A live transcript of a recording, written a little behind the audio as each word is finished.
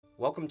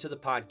Welcome to the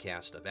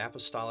podcast of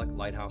Apostolic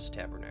Lighthouse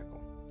Tabernacle.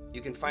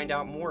 You can find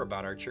out more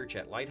about our church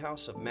at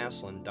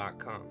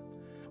lighthouseofmaslin.com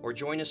or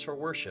join us for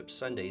worship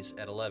Sundays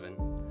at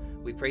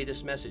 11. We pray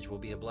this message will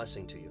be a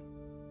blessing to you.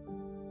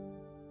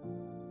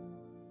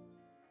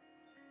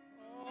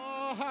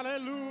 Oh,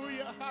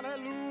 hallelujah,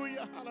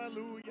 hallelujah,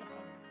 hallelujah.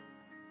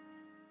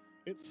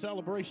 It's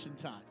celebration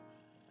time.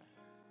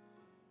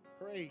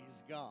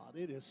 Praise God.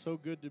 It is so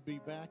good to be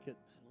back at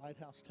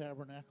Lighthouse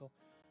Tabernacle.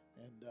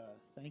 And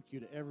thank you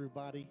to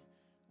everybody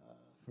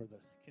for the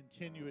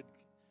continued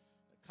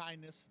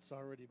kindness that's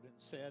already been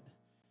said.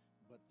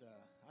 But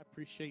I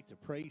appreciate the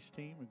praise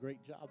team, a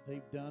great job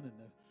they've done in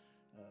the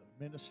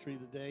ministry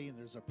today. And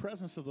there's a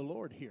presence of the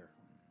Lord here.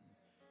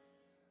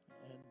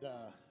 And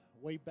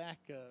way back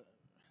a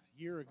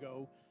year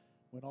ago,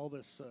 when all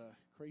this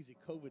crazy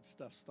COVID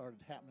stuff started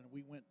happening,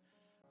 we went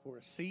for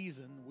a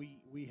season.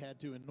 We had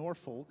to in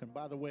Norfolk. And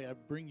by the way, I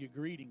bring you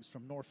greetings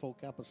from Norfolk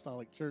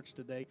Apostolic Church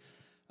today.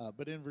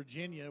 But in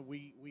Virginia,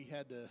 we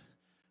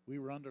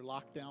were under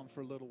lockdown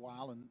for a little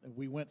while, and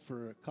we went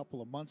for a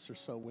couple of months or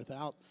so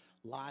without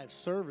live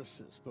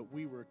services. But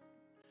we were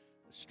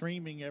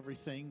streaming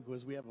everything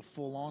because we have a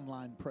full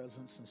online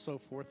presence and so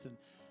forth.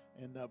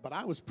 But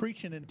I was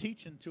preaching and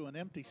teaching to an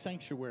empty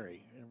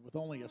sanctuary with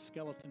only a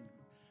skeleton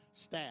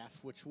staff,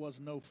 which was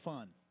no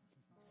fun.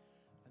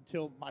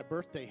 Until my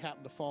birthday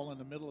happened to fall in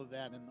the middle of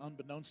that, and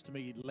unbeknownst to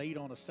me, late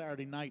on a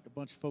Saturday night, a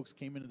bunch of folks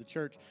came into the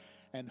church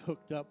and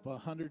hooked up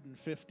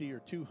 150 or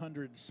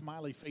 200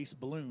 smiley face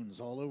balloons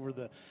all over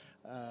the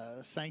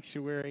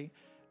sanctuary,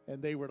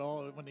 and they would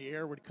all, when the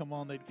air would come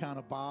on, they'd kind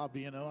of bob,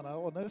 and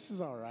this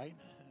is all right.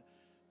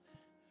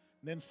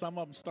 And then some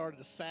of them started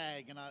to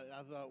sag, and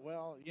I thought,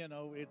 well,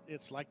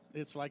 it's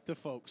like the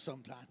folks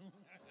sometimes.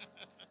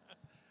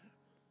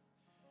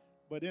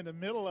 But in the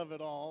middle of it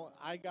all,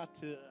 I got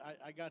to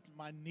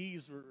my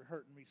knees were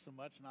hurting me so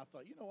much, and I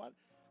thought, you know what,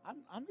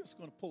 I'm just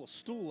going to pull a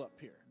stool up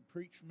here and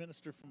preach,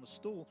 minister from a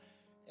stool,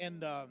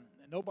 and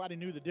nobody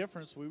knew the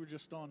difference. We were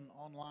just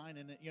online,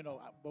 and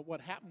but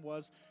what happened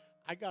was,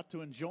 I got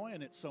to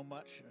enjoying it so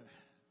much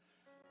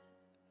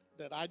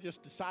that I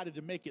just decided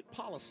to make it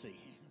policy.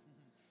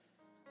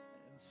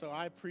 And so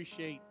I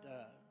appreciate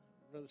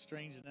Brother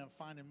Strange and them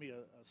finding me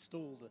a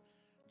stool to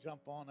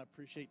jump on. I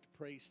appreciate the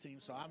praise team.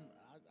 So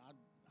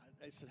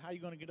they said, how are you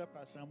going to get up?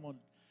 I said, I'm going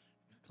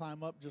to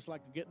climb up just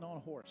like getting on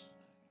a horse.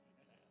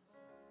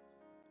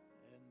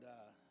 And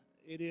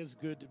it is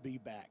good to be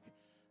back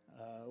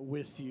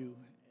with you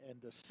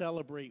and to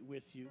celebrate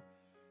with you.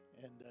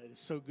 And it's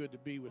so good to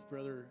be with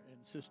Brother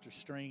and Sister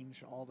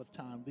Strange all the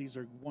time. These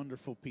are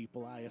wonderful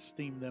people. I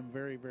esteem them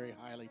very, very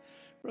highly.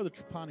 Brother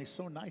Trapani,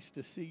 so nice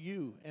to see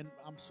you. And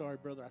I'm sorry,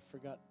 brother, I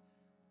forgot.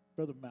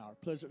 Brother Maurer,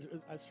 pleasure.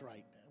 That's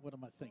right. What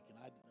am I thinking?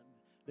 I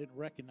didn't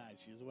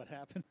recognize you is what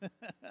happened.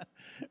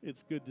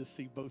 It's good to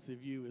see both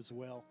of you as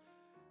well.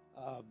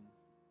 A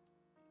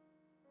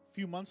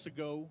few months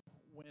ago,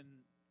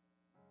 when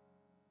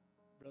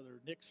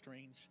Brother Nick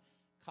Strange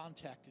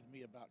contacted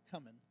me about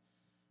coming,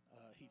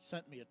 he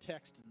sent me a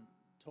text and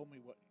told me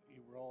what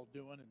you were all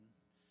doing and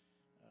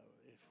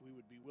if we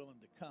would be willing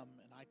to come.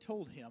 And I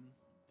told him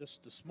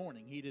this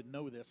morning. He didn't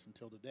know this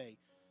until today.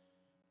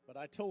 But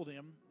I told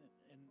him,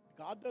 and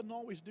God doesn't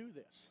always do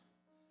this,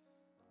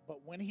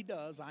 but when he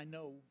does, I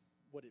know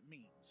what it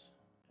means.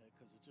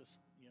 Because it just,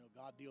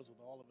 God deals with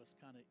all of us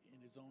kind of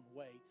in his own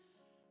way.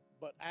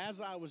 But as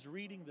I was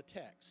reading the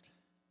text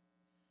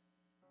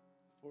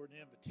for an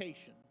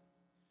invitation,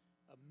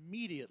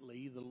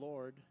 immediately the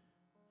Lord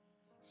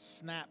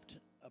snapped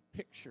a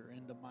picture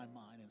into my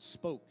mind and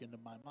spoke into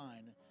my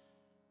mind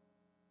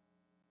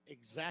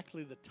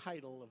exactly the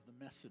title of the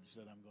message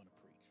that I'm going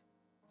to preach.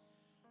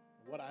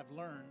 What I've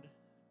learned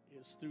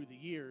is through the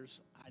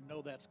years, I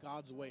know that's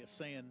God's way of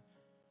saying,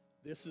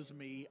 this is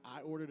me,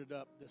 I ordered it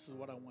up, this is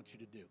what I want you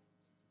to do.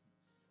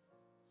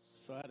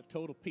 So I had a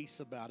total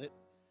peace about it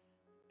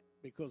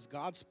because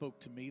God spoke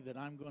to me that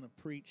I'm going to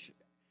preach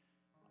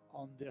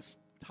on this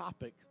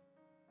topic.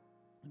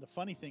 And the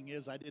funny thing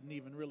is, I didn't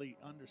even really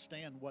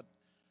understand what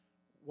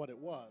it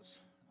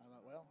was. I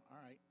thought, well, all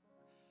right,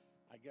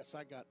 I guess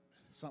I got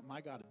something I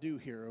got to do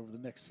here over the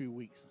next few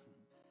weeks.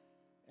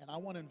 And I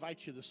want to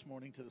invite you this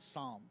morning to the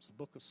Psalms, the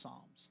book of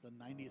Psalms, the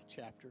 90th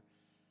chapter.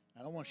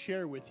 And I want to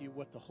share with you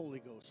what the Holy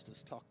Ghost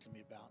has talked to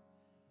me about.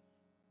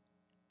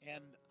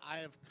 And I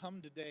have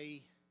come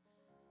today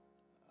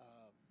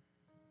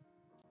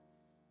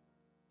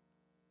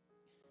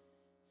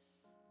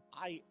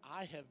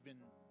I have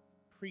been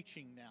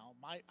preaching now.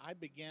 I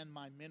began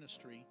my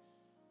ministry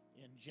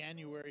in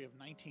January of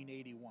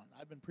 1981.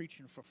 I've been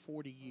preaching for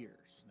 40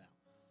 years now.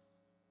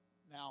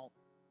 Now,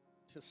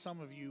 to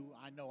some of you,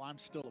 I know I'm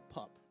still a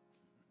pup.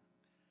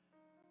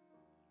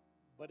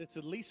 But it's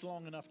at least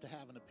long enough to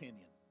have an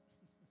opinion.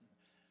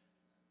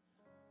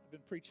 I've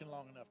been preaching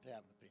long enough to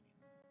have an opinion.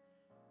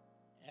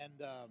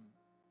 And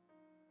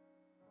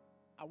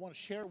I want to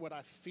share what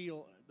I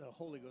feel the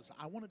Holy Ghost.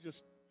 I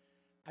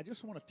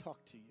just want to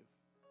talk to you.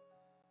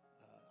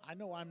 I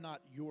know I'm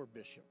not your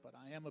bishop, but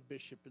I am a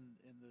bishop in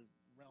the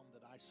realm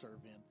that I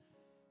serve in.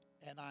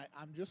 And I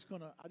just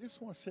want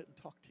to sit and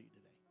talk to you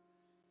today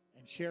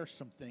and share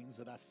some things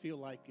that I feel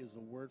like is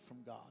a word from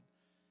God.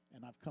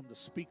 And I've come to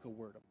speak a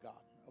word of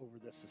God over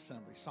this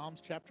assembly.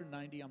 Psalms chapter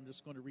 90, I'm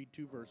just going to read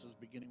 2 verses,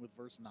 beginning with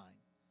verse 9.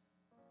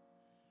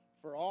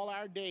 For all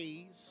our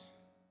days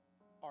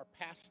are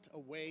passed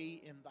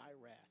away in thy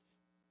wrath.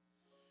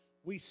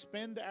 We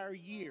spend our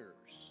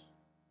years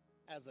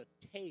as a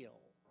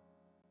tale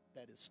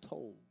that is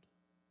told.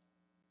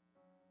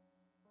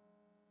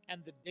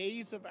 And the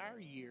days of our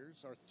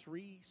years are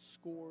 80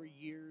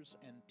 years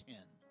and 10.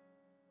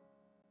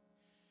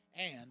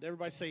 And,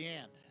 everybody say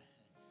and.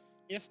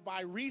 If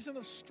by reason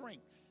of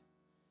strength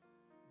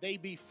they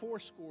be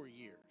 80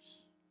 years,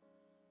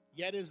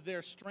 yet is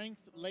their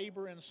strength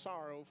labor and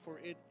sorrow, for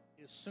it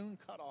is soon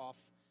cut off,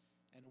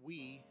 and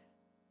we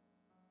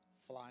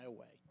fly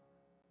away.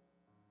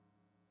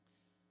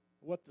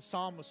 What the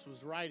psalmist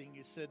was writing,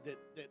 he said that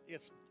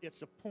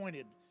it's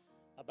appointed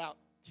about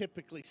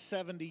typically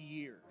 70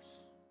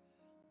 years.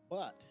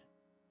 But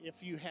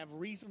if you have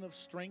reason of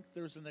strength,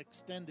 there's an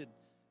extended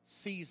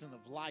season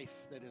of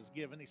life that is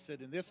given. He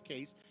said in this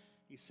case,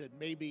 he said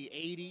maybe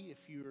 80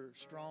 if you're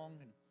strong.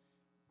 And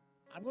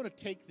I'm going to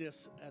take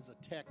this as a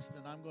text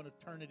and I'm going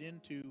to turn it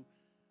into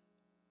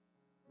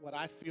what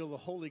I feel the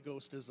Holy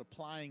Ghost is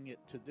applying it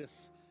to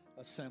this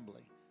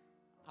assembly.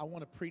 I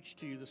want to preach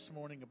to you this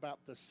morning about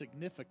the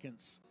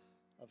significance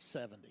of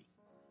 70.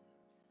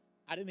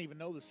 I didn't even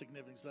know the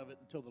significance of it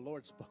until the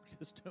Lord spoke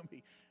this to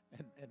me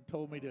and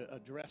told me to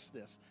address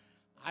this.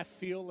 I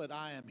feel that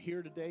I am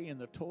here today in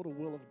the total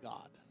will of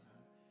God.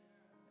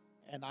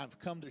 And I've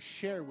come to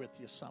share with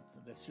you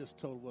something that's just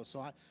total will. So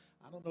I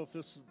don't know if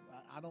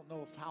I don't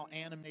know if how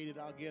animated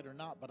I'll get or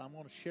not, but I'm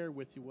going to share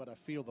with you what I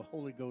feel the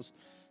Holy Ghost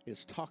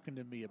is talking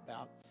to me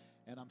about.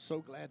 And I'm so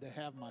glad to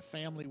have my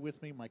family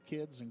with me, my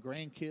kids and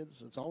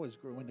grandkids. It's always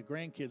great when the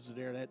grandkids are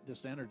there, that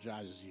just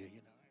energizes you, you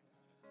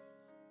know.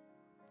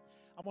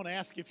 I'm going to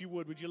ask if you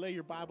would you lay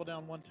your Bible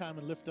down one time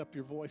and lift up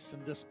your voice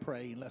and just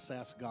pray, and let's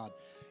ask God.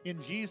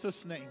 In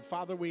Jesus' name,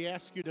 Father, we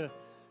ask you to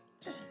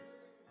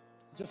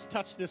just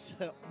touch this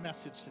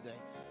message today.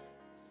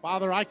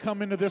 Father, I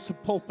come into this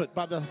pulpit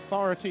by the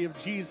authority of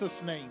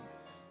Jesus' name,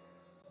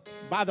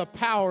 by the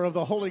power of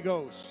the Holy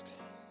Ghost.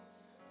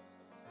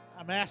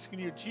 I'm asking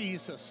you,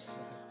 Jesus,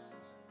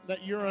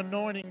 let your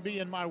anointing be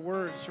in my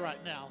words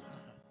right now.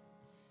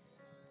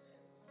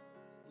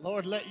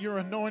 Lord, let your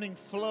anointing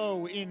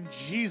flow in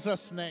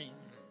Jesus' name.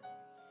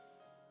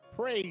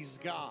 Praise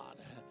God.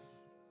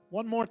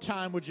 One more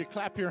time, would you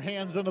clap your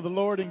hands unto the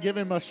Lord and give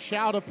him a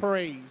shout of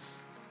praise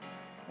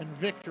and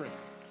victory.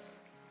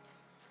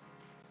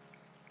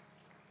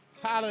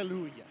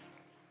 Hallelujah.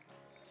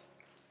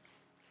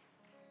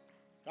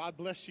 God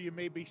bless you. You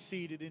may be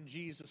seated in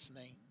Jesus'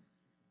 name.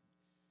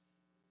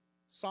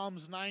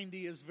 Psalms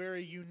 90 is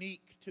very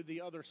unique to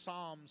the other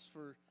Psalms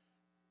for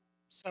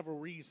several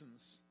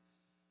reasons.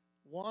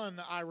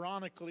 One,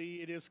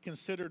 ironically, it is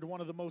considered one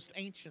of the most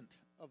ancient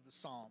of the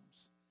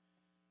Psalms,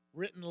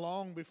 written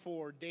long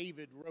before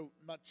David wrote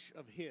much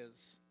of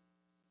his.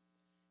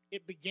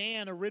 It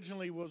began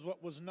originally was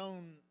what was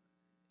known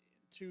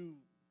to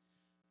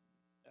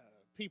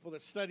people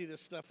that study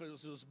this stuff. It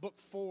was book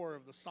 4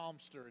 of the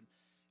Psalmster, and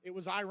it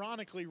was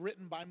ironically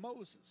written by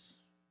Moses.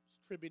 It's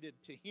attributed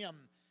to him.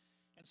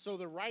 And so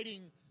the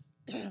writing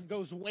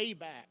goes way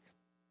back,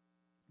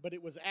 but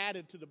it was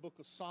added to the book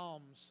of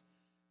Psalms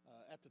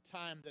at the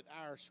time that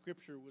our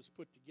scripture was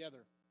put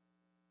together.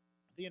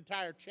 The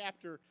entire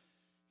chapter,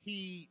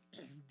 he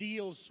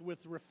deals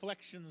with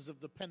reflections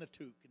of the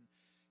Pentateuch.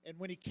 And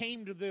when he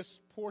came to this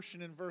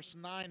portion in verse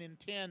 9 and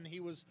 10, he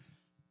was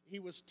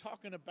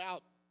talking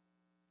about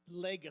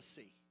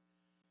legacy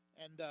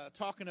and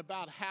talking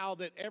about how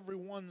that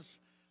everyone's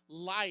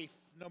life,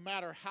 no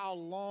matter how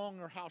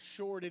long or how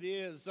short it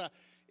is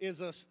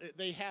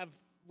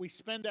we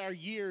spend our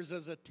years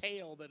as a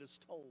tale that is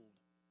told.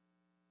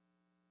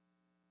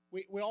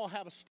 We all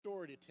have a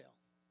story to tell.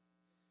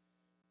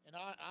 And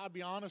I'll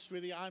be honest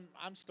with you,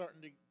 I'm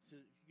starting to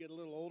get a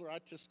little older. I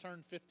just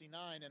turned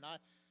 59, and I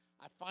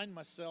find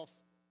myself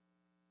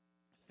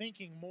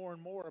thinking more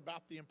and more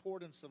about the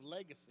importance of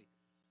legacy.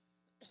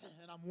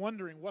 And I'm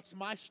wondering, what's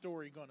my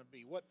story going to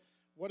be?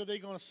 What are they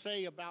going to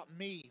say about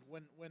me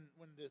when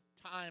the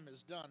time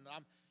is done?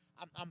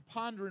 I'm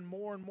pondering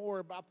more and more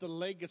about the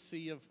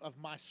legacy of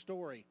my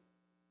story.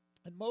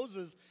 And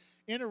Moses,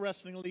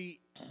 interestingly,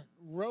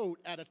 wrote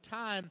at a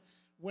time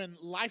when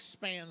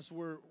lifespans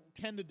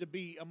tended to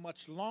be a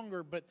much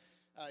longer, but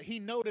he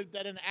noted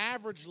that an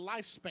average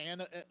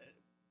lifespan,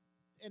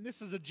 and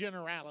this is a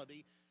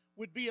generality,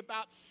 would be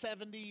about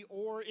 70,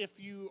 or if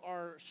you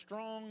are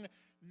strong,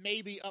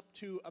 maybe up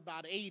to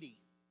about 80.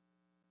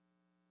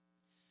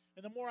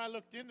 And the more I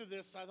looked into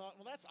this, I thought,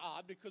 well, that's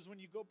odd, because when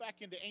you go back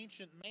into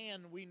ancient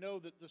man, we know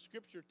that the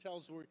scripture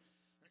tells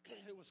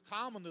it was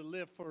common to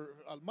live for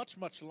a much,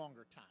 much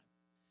longer time.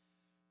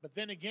 But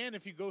then again,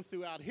 if you go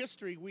throughout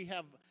history, we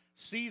have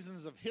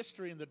seasons of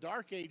history in the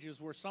Dark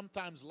Ages where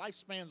sometimes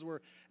lifespans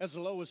were as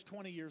low as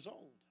 20 years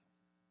old.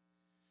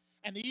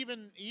 And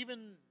even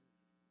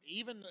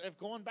even if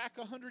going back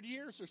 100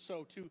 years or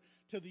so to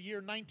the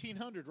year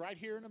 1900, right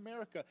here in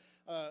America,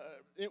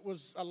 it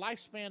was a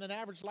lifespan, an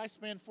average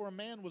lifespan for a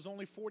man was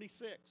only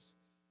 46,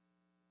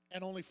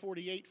 and only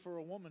 48 for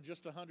a woman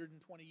just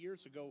 120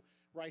 years ago,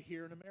 right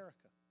here in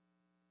America.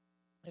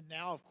 And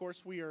now, of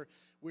course, we are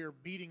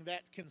beating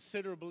that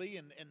considerably,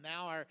 and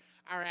now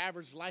our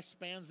average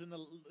lifespan's in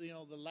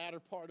the latter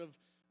part of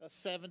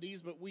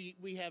 70s, but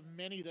we have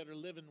many that are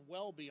living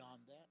well beyond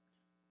that.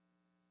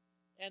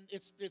 And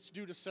it's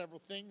due to several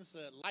things,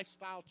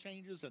 lifestyle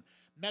changes and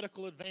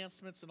medical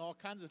advancements and all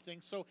kinds of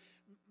things. So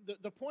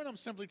the point I'm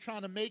simply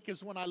trying to make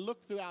is when I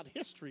look throughout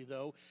history,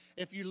 though,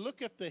 if you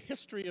look at the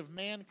history of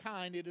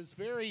mankind, it is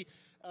very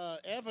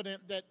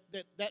evident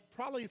that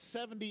probably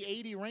 70,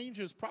 80 range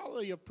is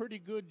probably a pretty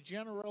good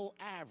general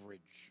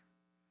average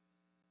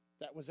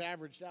that was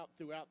averaged out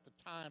throughout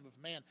the time of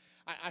man.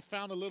 I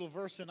found a little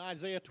verse in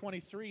Isaiah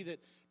 23 that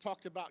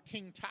talked about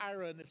King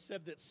Tyre, and it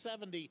said that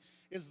 70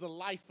 is the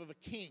life of a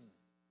king.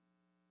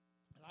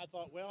 And I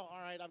thought, well, all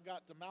right, I've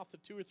got the mouth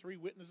of 2 or 3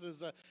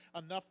 witnesses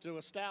enough to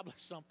establish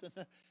something.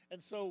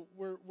 And so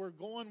we're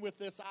going with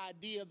this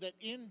idea that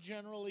in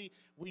generally,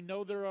 we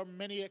know there are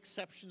many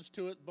exceptions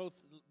to it, both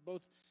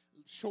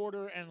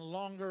shorter and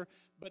longer,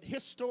 but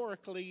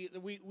historically,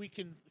 we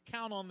can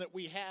count on that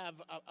we have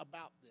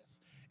about this.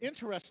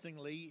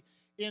 Interestingly,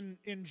 in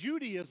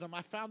Judaism,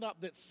 I found out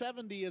that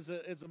 70 is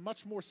a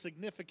much more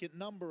significant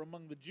number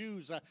among the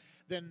Jews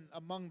than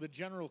among the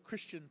general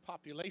Christian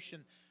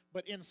population.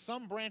 But in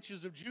some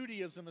branches of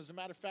Judaism, as a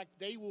matter of fact,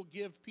 they will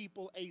give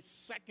people a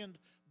second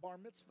bar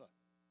mitzvah.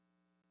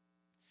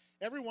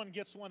 Everyone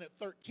gets one at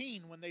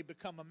 13 when they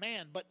become a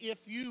man. But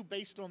if you,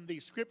 based on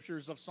the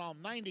scriptures of Psalm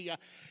 90,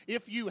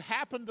 if you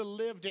happen to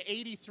live to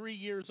 83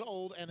 years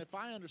old, and if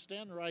I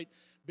understand right,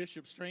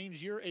 Bishop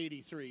Strange, you're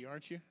 83,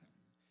 aren't you?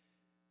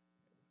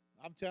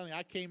 I'm telling you,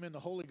 I came in the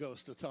Holy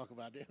Ghost to talk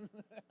about it.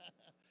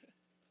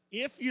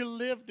 If you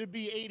live to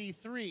be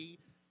 83,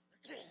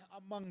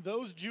 among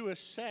those Jewish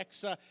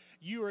sects,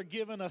 you are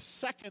given a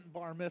second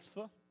bar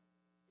mitzvah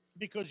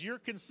because you're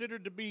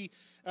considered to be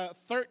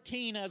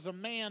 13 as a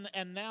man,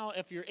 and now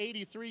if you're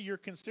 83, you're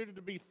considered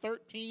to be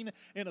 13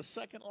 in a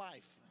second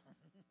life.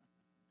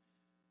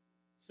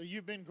 So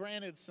you've been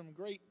granted some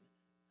great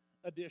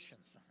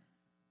additions.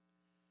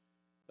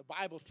 The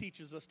Bible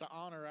teaches us to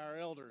honor our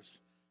elders,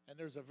 and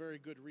there's a very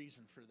good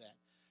reason for that,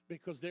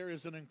 because there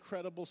is an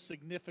incredible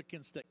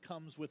significance that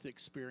comes with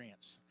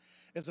experience.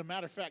 As a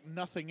matter of fact,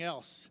 nothing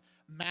else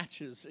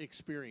matches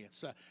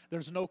experience.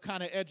 There's no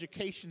kind of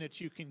education that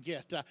you can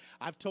get.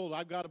 I've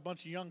got a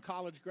bunch of young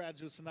college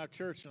graduates in our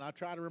church, and I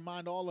try to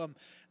remind all of them,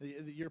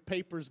 your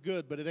paper's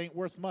good, but it ain't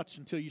worth much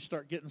until you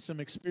start getting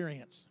some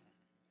experience.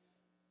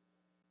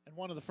 And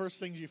one of the first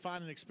things you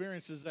find in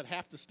experience is that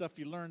half the stuff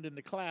you learned in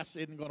the class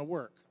isn't going to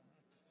work.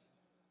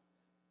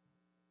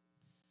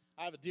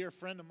 I have a dear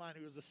friend of mine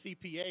who was a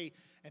CPA,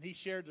 and he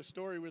shared the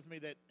story with me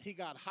that he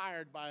got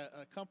hired by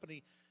a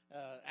company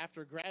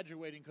after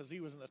graduating because he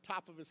was in the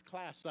top of his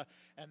class,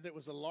 and it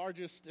was the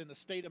largest in the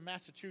state of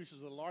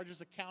Massachusetts, the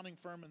largest accounting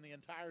firm in the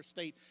entire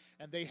state,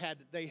 and they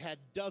had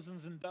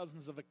dozens and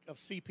dozens of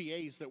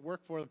CPAs that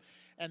worked for them,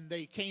 and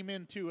they came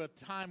into a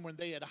time when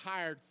they had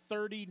hired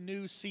 30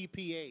 new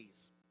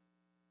CPAs.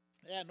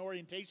 They had an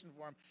orientation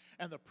for him,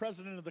 and the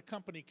president of the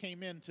company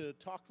came in to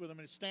talk with him,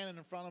 and he's standing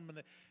in front of him,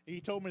 and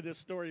he told me this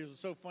story. It was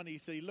so funny. He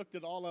said he looked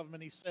at all of them,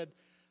 and he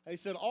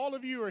said, all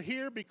of you are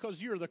here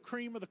because you're the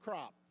cream of the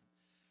crop.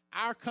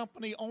 Our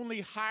company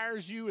only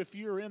hires you if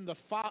you're in the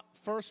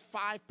first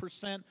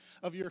 5%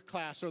 of your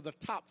class, or the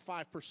top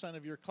 5%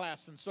 of your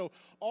class. And so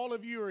all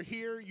of you are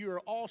here. You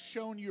are all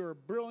shown you are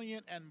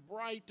brilliant and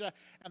bright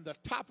and the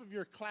top of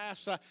your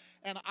class.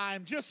 And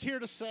I'm just here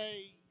to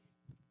say,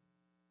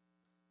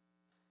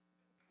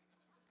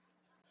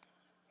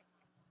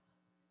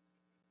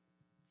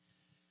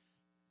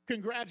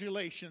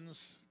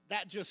 congratulations,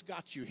 that just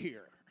got you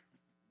here.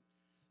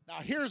 Now,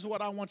 here's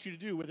what I want you to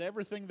do with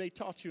everything they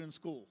taught you in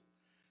school.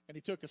 And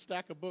he took a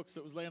stack of books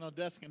that was laying on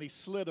the desk, and he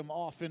slid them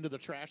off into the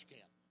trash can.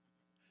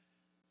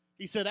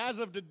 He said, as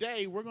of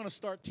today, we're going to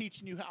start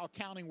teaching you how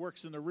accounting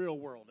works in the real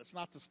world. It's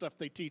not the stuff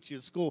they teach you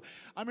in school.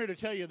 I'm here to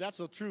tell you that's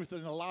the truth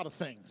in a lot of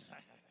things.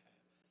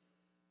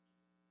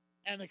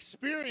 And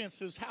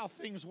experience is how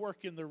things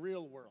work in the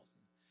real world.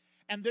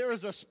 And there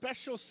is a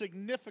special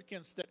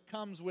significance that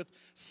comes with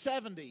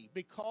 70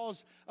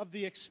 because of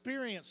the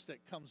experience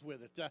that comes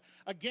with it.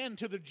 Again,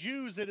 to the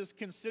Jews,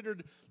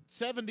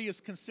 70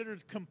 is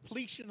considered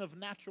completion of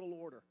natural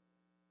order.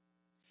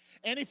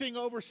 Anything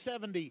over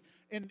 70,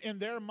 in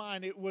their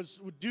mind, it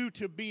was due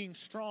to being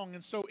strong.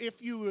 And so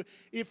if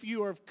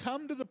you have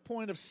come to the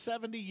point of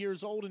 70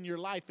 years old in your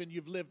life and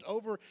you've lived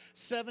over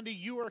 70,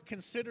 you are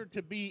considered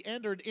to be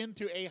entered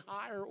into a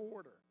higher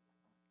order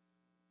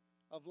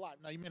of life.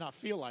 Now, you may not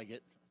feel like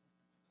it,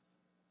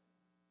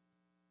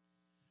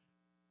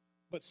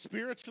 but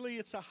spiritually,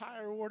 it's a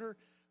higher order.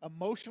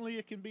 Emotionally,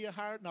 it can be a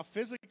higher. Now,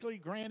 physically,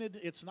 granted,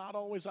 it's not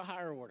always a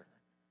higher order,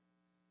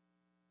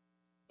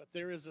 but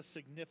there is a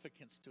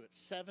significance to it.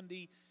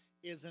 70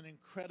 is an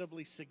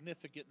incredibly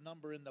significant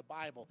number in the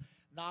Bible.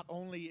 Not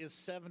only is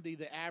 70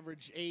 the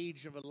average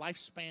age of a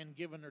lifespan,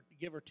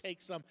 give or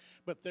take some,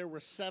 but there were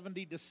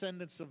 70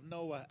 descendants of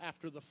Noah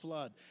after the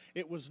flood.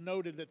 It was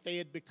noted that they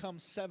had become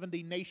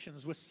 70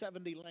 nations with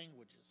 70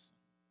 languages.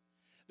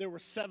 There were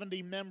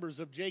 70 members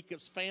of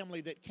Jacob's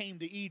family that came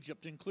to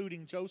Egypt,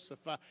 including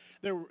Joseph.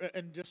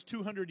 And just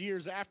 200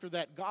 years after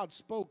that, God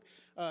spoke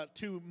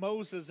to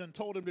Moses and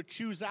told him to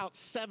choose out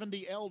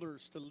 70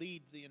 elders to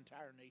lead the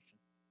entire nation.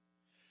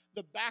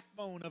 The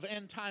backbone of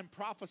end-time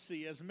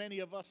prophecy, as many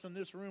of us in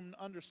this room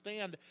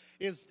understand,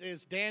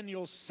 is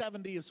Daniel's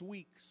 70th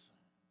weeks.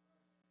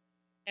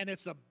 And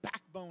it's a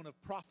backbone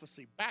of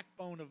prophecy,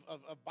 backbone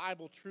of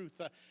Bible truth.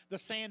 The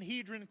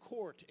Sanhedrin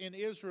court in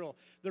Israel,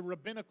 the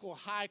rabbinical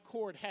high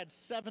court, had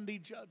 70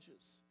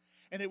 judges.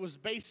 And it was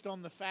based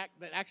on the fact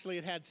that actually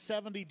it had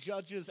 70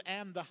 judges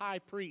and the high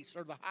priest,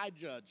 or the high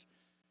judge,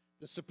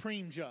 the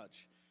supreme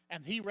judge.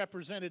 And he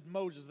represented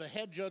Moses. The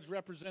head judge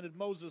represented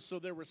Moses, so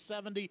there were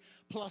 70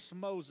 plus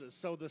Moses.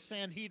 So the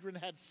Sanhedrin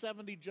had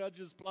 70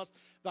 judges plus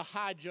the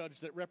high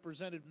judge that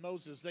represented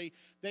Moses.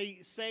 They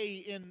say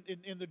in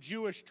the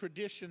Jewish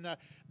tradition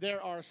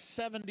there are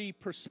 70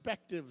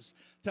 perspectives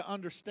to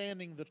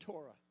understanding the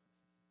Torah.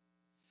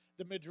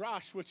 The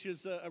Midrash, which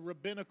is a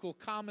rabbinical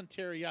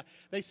commentary,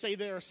 they say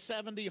there are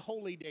 70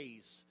 holy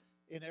days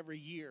in every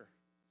year.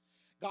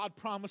 God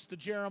promised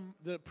to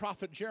the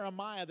prophet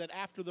Jeremiah that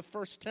after the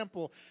first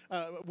temple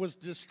was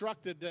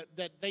destructed,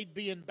 that they'd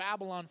be in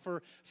Babylon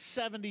for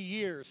 70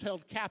 years,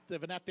 held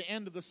captive. And at the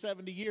end of the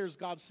 70 years,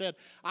 God said,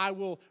 I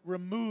will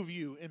remove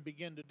you and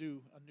begin to do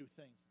a new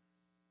thing.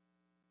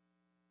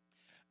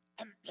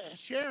 I'm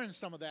sharing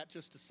some of that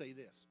just to say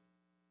this.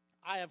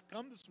 I have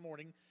come this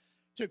morning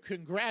to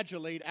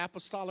congratulate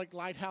Apostolic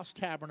Lighthouse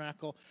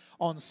Tabernacle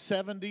on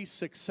 70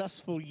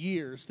 successful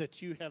years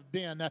that you have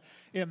been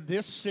in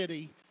this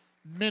city,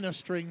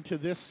 ministering to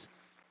this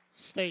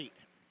state.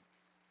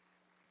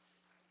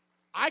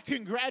 I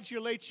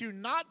congratulate you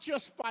not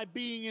just by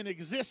being in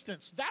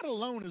existence. That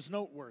alone is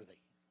noteworthy,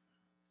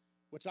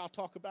 which I'll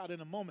talk about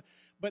in a moment.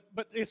 But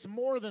it's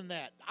more than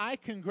that. I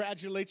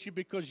congratulate you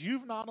because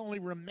you've not only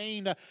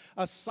remained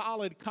a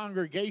solid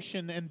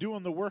congregation and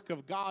doing the work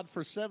of God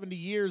for 70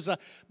 years,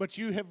 but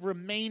you have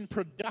remained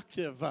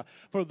productive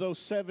for those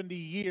 70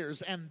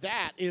 years, and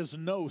that is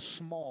no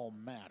small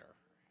matter.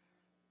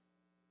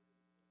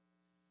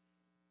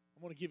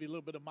 I want to give you a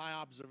little bit of my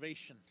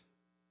observation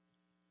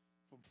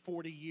from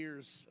 40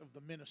 years of the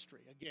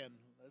ministry. Again,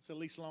 that's at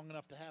least long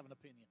enough to have an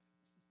opinion.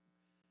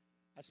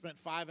 I spent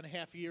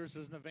 5.5 years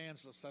as an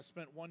evangelist. I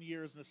spent 1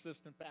 year as an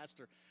assistant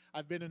pastor.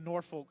 I've been in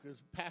Norfolk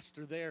as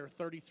pastor there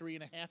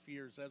 33.5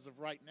 years as of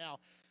right now.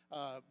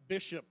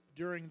 Bishop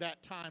during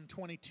that time,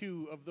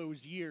 22 of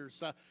those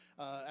years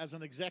as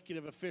an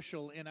executive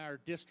official in our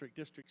district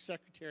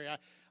secretary.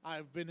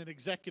 I've been an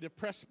executive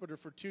presbyter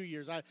for 2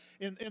 years.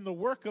 In the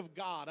work of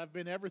God, I've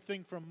been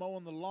everything from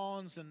mowing the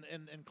lawns and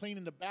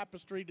cleaning the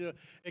baptistry to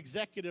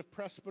executive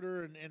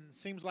presbyter, and it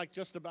seems like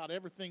just about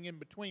everything in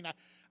between. I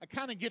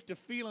kind of get to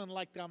feeling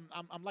like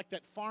I'm like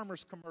that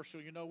farmer's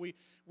commercial. You know,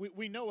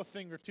 we know a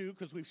thing or two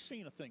because we've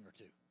seen a thing or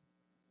two.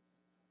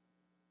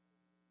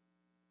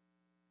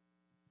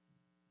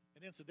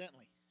 And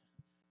incidentally,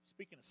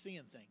 speaking of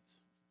seeing things,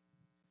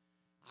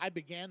 I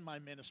began my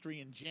ministry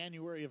in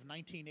January of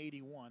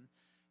 1981,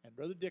 and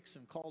Brother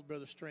Dixon called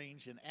Brother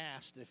Strange and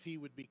asked if he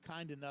would be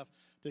kind enough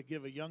to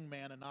give a young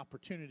man an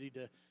opportunity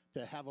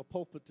to have a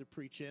pulpit to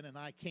preach in. And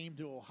I came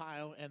to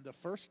Ohio, and the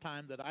first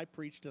time that I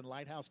preached in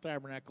Lighthouse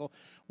Tabernacle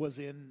was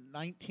in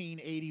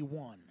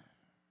 1981.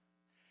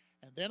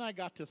 And then I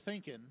got to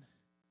thinking,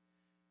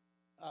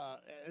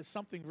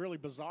 something really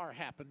bizarre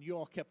happened. You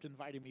all kept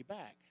inviting me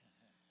back.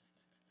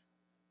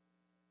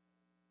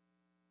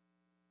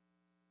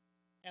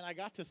 And I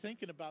got to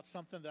thinking about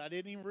something that I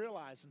didn't even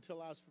realize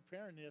until I was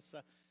preparing this.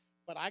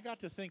 But I got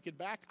to thinking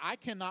back. I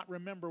cannot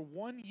remember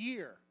 1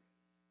 year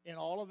in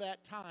all of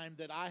that time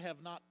that I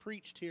have not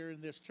preached here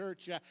in this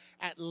church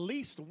at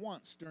least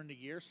once during the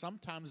year,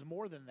 sometimes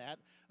more than that,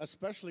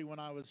 especially when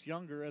I was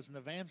younger as an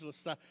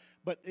evangelist.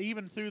 But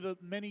even through the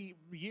many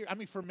years,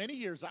 for many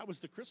years, I was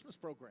the Christmas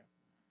program.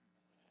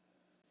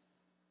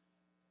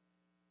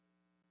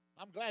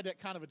 I'm glad that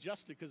kind of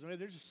adjusted because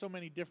there's just so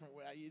many different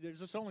ways.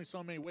 There's just only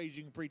so many ways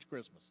you can preach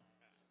Christmas.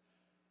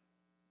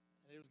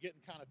 And it was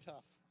getting kind of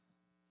tough.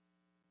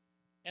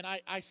 And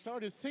I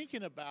started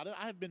thinking about it.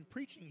 I've been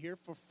preaching here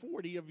for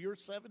 40 of your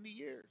 70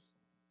 years.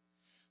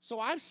 So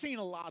I've seen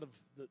a lot of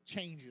the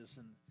changes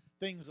and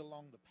things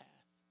along the path,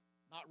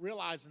 not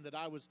realizing that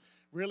I was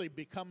really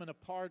becoming a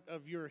part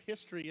of your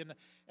history.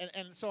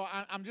 And so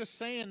I'm just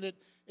saying that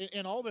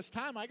in all this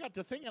time, I got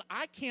to thinking,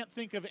 I can't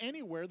think of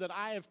anywhere that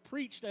I have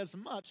preached as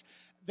much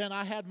than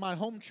I had my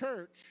home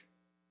church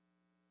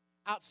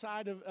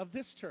outside of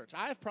this church.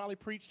 I have probably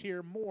preached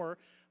here more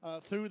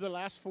through the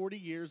last 40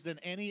 years than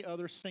any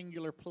other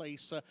singular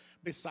place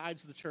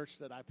besides the church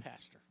that I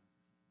pastor.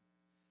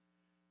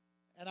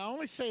 And I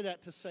only say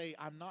that to say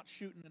I'm not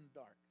shooting in the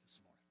dark this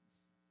morning.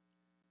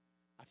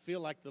 I feel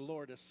like the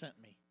Lord has sent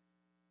me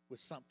with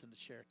something to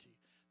share to you.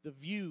 the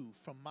view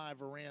from my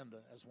veranda,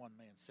 as one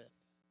man said.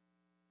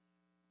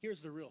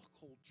 Here's the real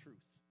cold truth.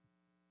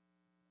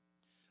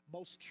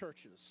 Most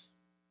churches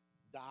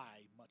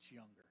die much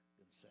younger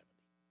than 70.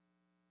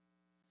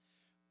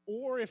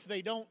 Or if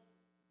they don't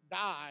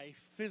die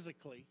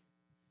physically,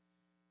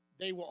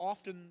 they will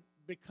often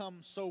become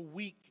so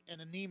weak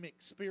and anemic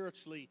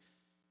spiritually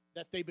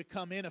that they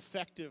become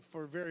ineffective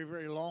for very,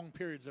 very long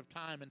periods of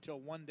time until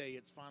one day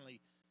it's finally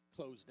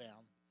closed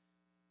down.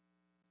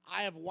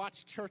 I have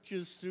watched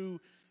churches through,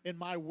 in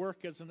my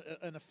work as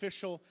an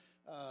official,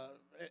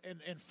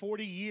 and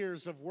 40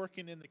 years of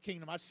working in the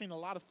kingdom. I've seen a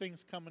lot of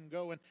things come and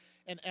go,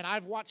 and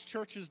I've watched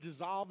churches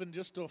dissolve in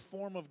just a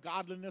form of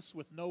godliness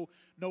with no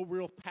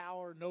real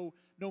power, no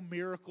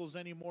miracles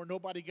anymore.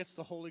 Nobody gets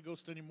the Holy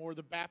Ghost anymore.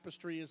 The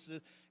baptistry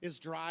is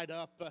dried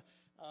up.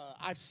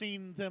 I've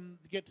seen them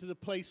get to the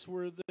place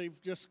where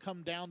they've just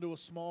come down to a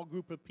small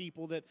group of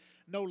people that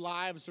no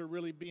lives are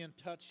really being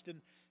touched,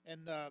 and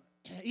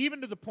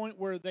even to the point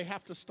where they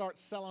have to start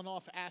selling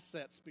off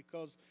assets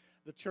because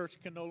the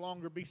church can no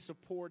longer be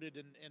supported,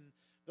 and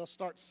they'll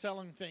start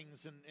selling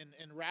things,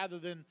 and rather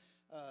than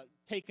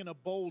taking a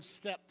bold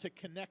step to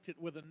connect it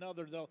with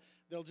another,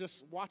 they'll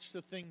just watch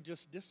the thing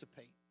just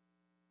dissipate.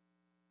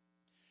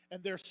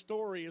 And their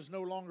story is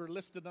no longer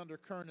listed under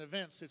current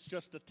events. It's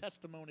just a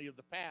testimony of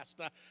the past,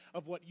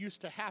 of what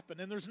used to happen.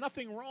 And there's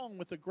nothing wrong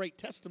with a great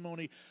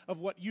testimony of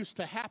what used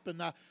to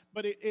happen,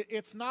 but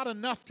it's not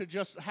enough to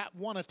just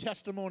want a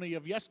testimony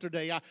of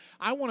yesterday.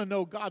 I want to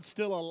know God's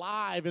still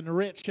alive and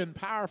rich and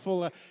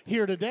powerful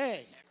here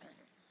today.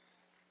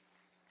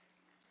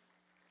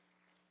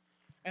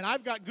 And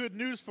I've got good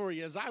news for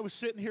you. As I was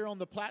sitting here on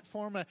the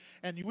platform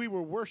and we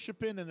were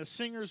worshiping and the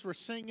singers were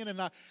singing, and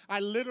I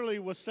literally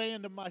was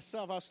saying to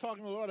myself, I was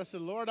talking to the Lord, I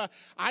said, Lord,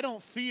 I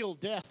don't feel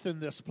death in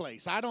this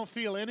place. I don't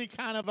feel any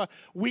kind of a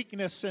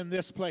weakness in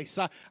this place.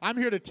 I'm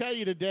here to tell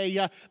you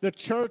today, the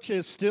church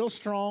is still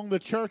strong. The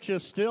church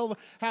is still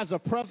has a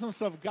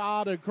presence of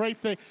God, a great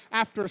thing.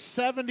 After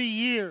 70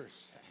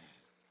 years,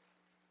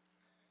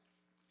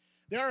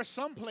 there are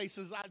some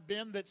places I've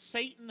been that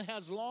Satan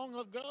has long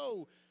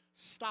ago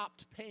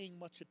stopped paying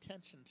much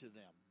attention to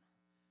them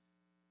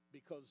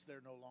because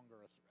they're no longer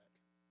a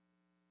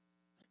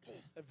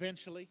threat.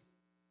 Eventually,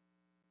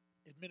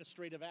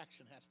 administrative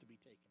action has to be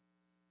taken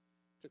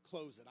to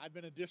close it. I've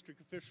been a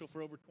district official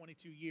for over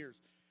 22 years.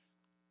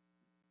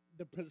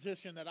 The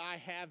position that I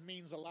have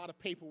means a lot of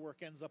paperwork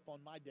ends up on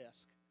my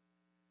desk.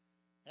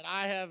 And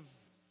I have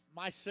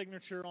my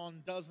signature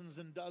on dozens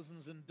and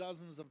dozens and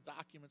dozens of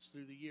documents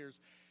through the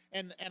years.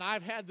 And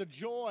I've had the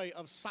joy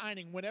of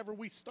signing whenever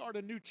we start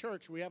a new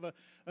church. We have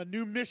a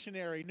new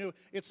missionary.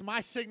 It's my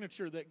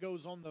signature that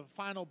goes on the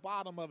final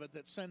bottom of it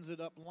that sends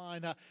it up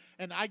line.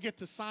 And I get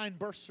to sign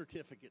birth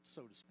certificates,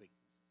 so to speak.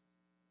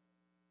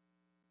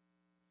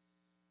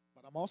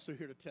 But I'm also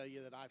here to tell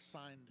you that I've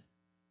signed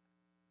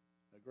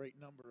a great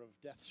number of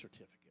death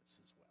certificates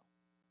as well.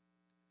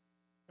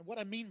 And what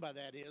I mean by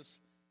that is,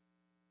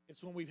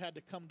 it's when we've had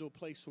to come to a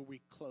place where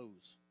we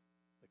close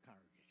the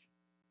congregation.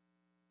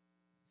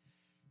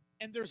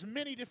 And there's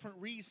many different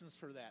reasons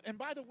for that. And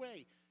by the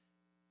way,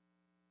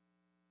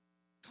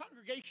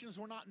 congregations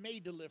were not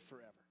made to live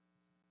forever.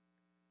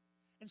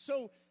 And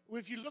so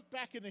if you look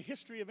back in the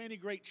history of any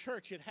great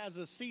church, it has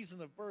a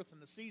season of birth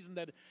and a season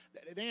that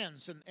it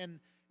ends.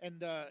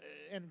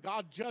 And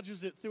God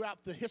judges it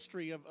throughout the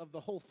history of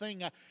the whole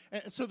thing.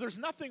 And so there's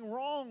nothing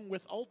wrong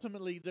with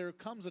ultimately there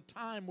comes a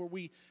time where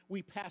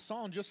we pass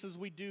on just as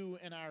we do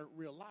in our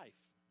real life.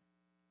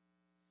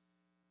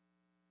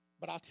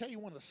 But I'll tell you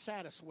one of the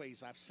saddest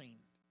ways I've seen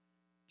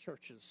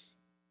churches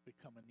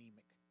become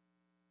anemic.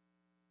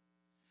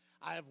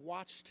 I have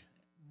watched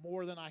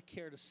more than I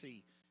care to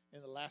see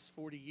in the last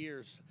 40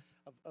 years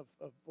of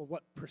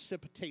what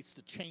precipitates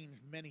the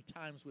change many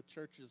times with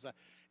churches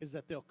is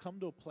that they'll come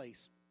to a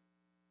place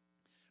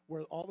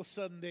where all of a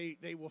sudden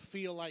they will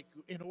feel like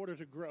in order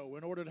to grow,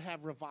 in order to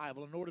have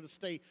revival, in order to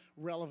stay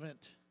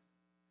relevant,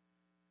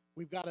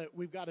 we've got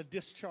to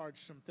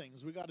discharge some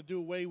things. We've got to do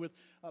away with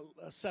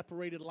a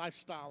separated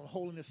lifestyle and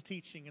holiness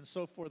teaching and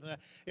so forth. And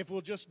if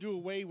we'll just do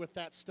away with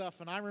that stuff.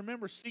 And I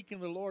remember seeking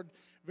the Lord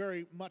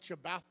very much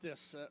about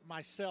this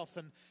myself.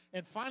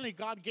 And finally,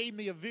 God gave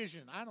me a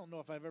vision. I don't know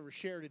if I've ever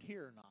shared it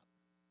here or not.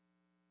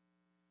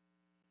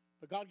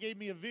 But God gave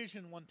me a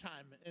vision one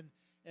time.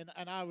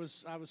 And I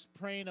was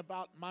praying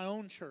about my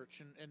own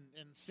church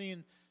and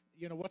seeing,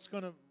 what's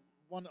going to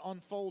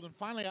unfold. And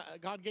finally,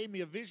 God gave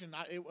me a vision.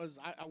 I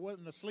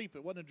wasn't asleep.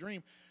 It wasn't a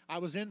dream. I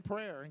was in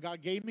prayer, and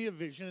God gave me a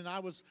vision. And I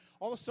was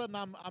all of a sudden,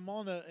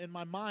 in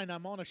my mind,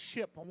 I'm on a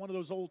ship, on one of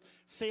those old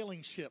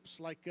sailing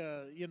ships, like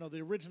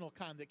the original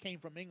kind that came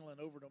from England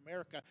over to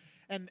America.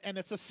 And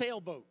it's a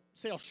sail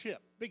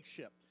ship, big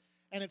ship.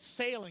 And it's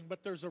sailing,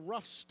 but there's a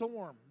rough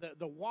storm.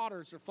 The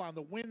waters are flying.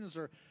 The winds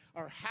are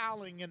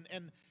howling.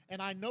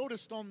 And I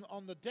noticed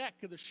on the deck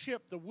of the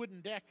ship, the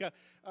wooden deck,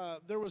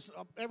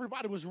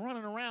 everybody was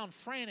running around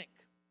frantic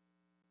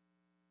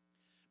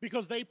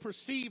because they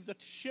perceived that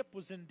the ship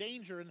was in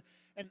danger,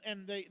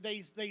 and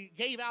they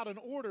gave out an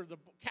order. The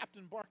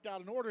captain barked out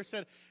an order,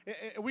 said,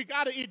 we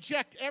got to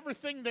eject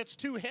everything that's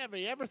too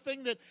heavy,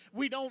 everything that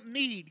we don't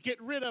need,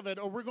 get rid of it,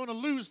 or we're going to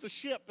lose the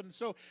ship. And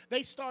so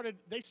they started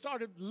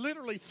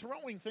literally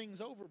throwing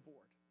things overboard.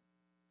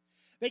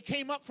 They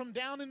came up from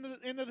down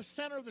into the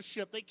center of the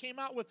ship. They came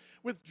out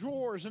with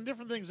drawers and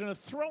different things and are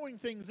throwing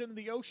things into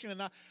the ocean.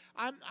 And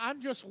I'm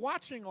just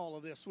watching all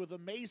of this with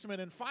amazement.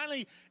 And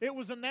finally, it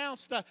was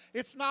announced,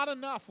 it's not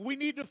enough. We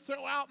need to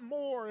throw out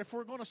more if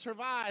we're going to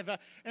survive.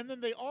 And then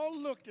they all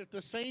looked at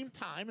the same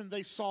time, and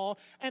they saw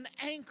an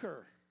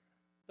anchor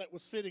that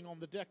was sitting on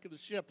the deck of the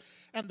ship.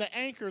 And the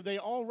anchor, they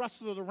all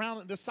wrestled around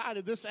and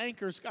decided this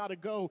anchor's got to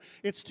go.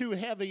 It's too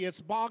heavy.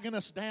 It's bogging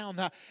us down.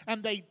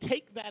 And they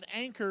take that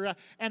anchor,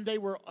 and they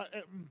were,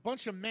 a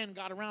bunch of men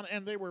got around,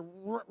 and they were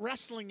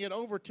wrestling it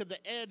over to the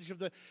edge of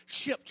the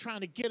ship, trying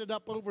to get it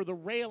up over the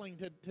railing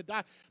to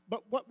die.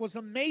 But what was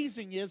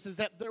amazing is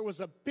that there was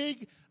a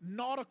big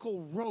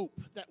nautical rope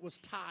that was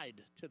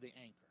tied to the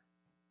anchor.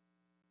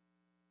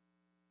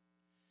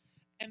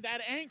 And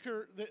that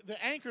anchor,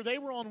 the anchor, they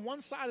were on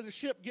one side of the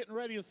ship getting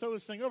ready to throw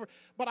this thing over.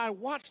 But I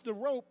watched the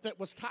rope that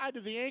was tied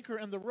to the anchor,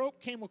 and the rope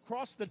came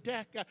across the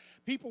deck.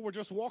 People were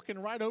just walking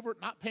right over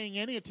it, not paying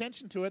any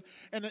attention to it.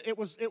 And it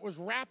was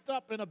wrapped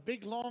up in a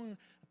big, long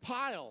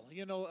pile,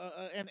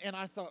 and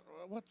I thought,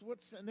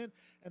 what's... And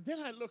then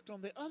I looked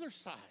on the other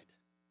side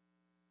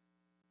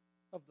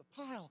of the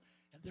pile,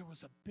 and there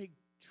was a big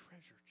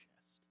treasure chest.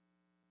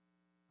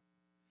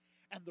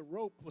 And the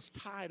rope was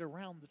tied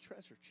around the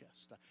treasure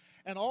chest.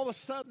 And all of a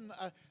sudden,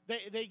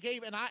 they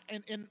gave, and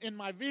in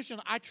my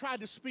vision, I tried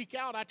to speak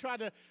out. I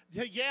tried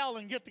to yell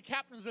and get the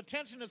captain's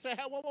attention and say,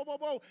 hey,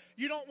 whoa,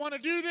 you don't want to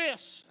do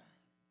this.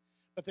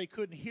 But they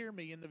couldn't hear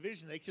me in the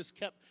vision. They just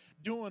kept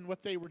doing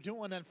what they were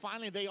doing. And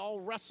finally, they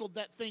all wrestled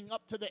that thing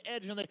up to the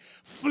edge, and they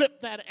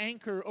flipped that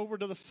anchor over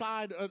to the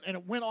side, and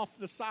it went off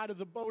the side of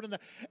the boat.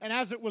 And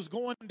as it was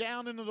going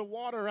down into the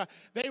water,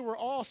 they were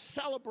all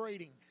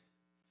celebrating.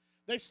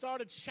 They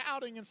started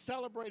shouting and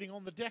celebrating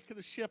on the deck of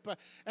the ship.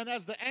 And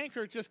as the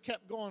anchor just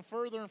kept going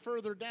further and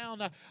further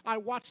down, I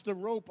watched the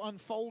rope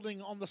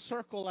unfolding on the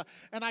circle.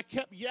 And I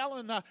kept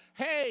yelling,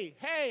 hey,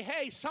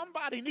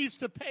 somebody needs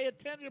to pay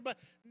attention. But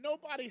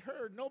nobody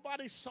heard.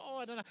 Nobody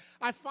saw it. And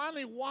I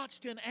finally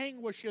watched in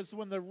anguish as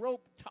when the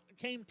rope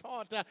came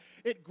taut,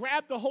 it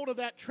grabbed a hold of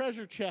that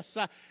treasure chest.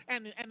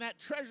 And that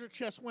treasure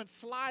chest went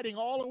sliding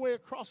all the way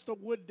across the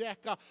wood deck,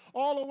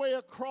 all the way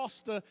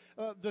across the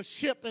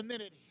ship. And then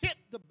it hit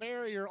the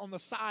barrier on the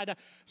side,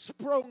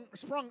 sprung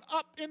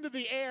up into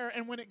the air,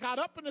 and when it got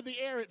up into the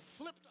air, it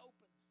flipped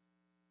open.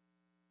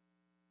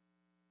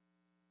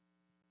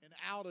 And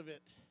out of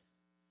it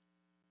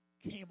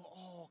came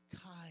all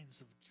kinds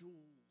of jewels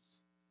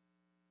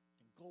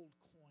and gold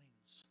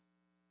coins,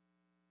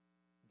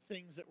 and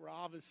things that were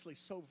obviously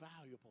so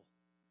valuable.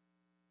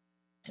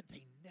 And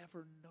they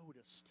never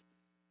noticed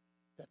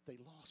that they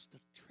lost the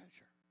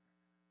treasure.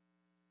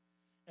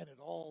 And it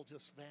all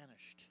just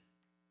vanished.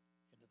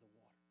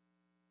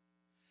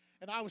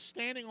 And I was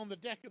standing on the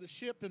deck of the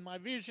ship in my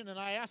vision, and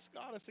I asked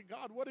God, I said,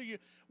 God, what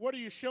are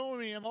you showing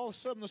me? And all of a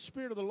sudden the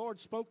Spirit of the Lord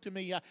spoke to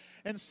me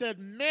and said,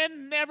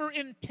 men never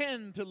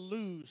intend to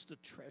lose the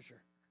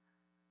treasure.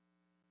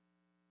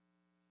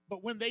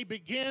 But when they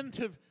begin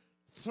to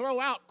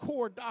throw out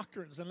core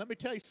doctrines, and let me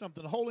tell you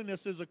something,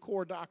 holiness is a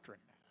core doctrine.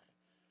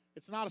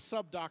 It's not a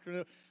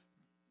sub-doctrine.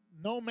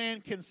 No man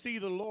can see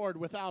the Lord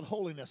without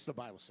holiness, the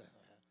Bible says.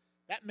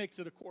 That makes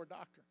it a core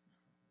doctrine.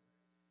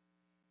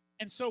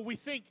 And so we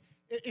think,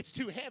 it's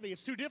too heavy.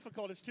 It's too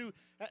difficult. It's too.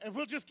 If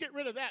we'll just get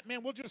rid of that,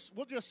 man, we'll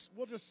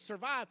just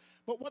survive.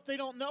 But what they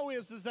don't know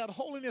is that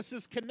holiness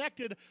is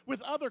connected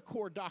with other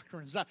core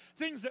doctrines,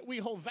 things that we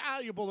hold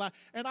valuable.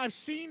 And I've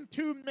seen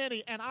too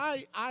many, and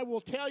I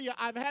will tell you,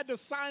 I've had to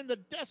sign the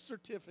death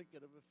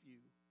certificate of a few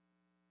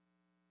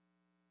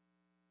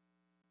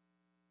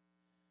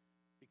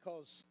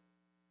because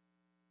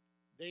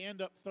they end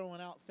up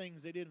throwing out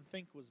things they didn't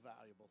think was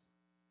valuable,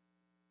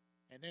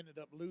 and ended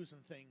up losing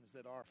things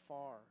that are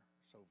far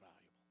so valuable.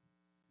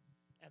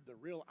 And the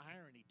real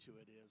irony to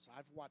it is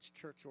I've watched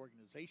church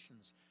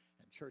organizations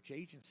and church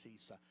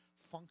agencies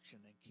function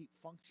and keep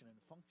function.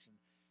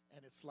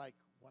 And it's like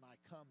when I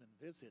come and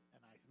visit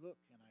and I look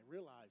and I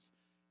realize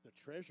the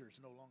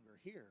treasure's no longer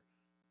here,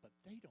 but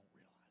they don't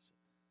realize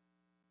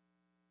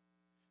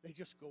it. They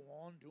just go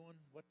on doing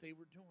what they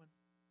were doing.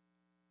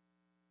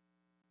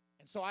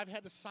 And so I've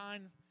had to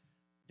sign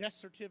death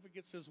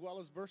certificates as well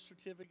as birth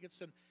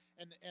certificates, and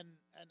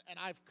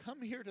I've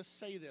come here to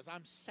say this.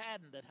 I'm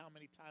saddened at how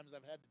many times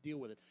I've had to deal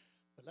with it.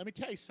 But let me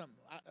tell you something.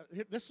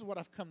 This is what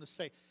I've come to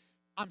say.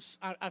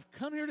 I've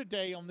come here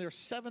today on their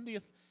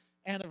 70th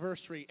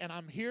anniversary, and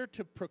I'm here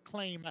to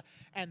proclaim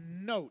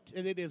and note,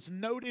 and it is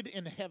noted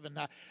in heaven,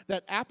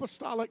 that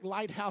Apostolic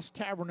Lighthouse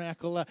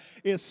Tabernacle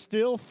is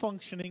still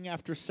functioning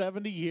after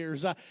 70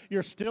 years.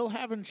 You're still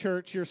having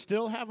church. You're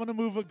still having a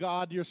move of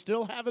God. You're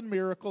still having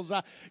miracles.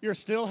 You're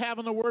still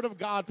having the Word of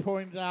God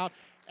pointed out.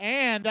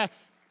 And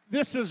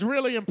This is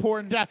really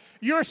important.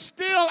 You're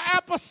still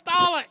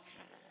apostolic.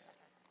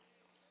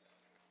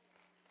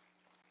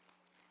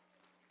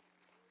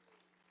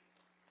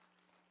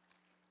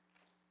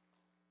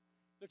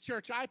 The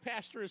church I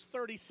pastor is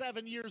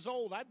 37 years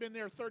old. I've been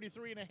there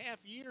 33 and a half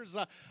years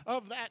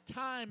of that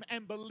time.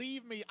 And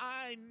believe me,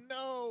 I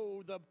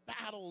know the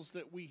battles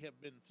that we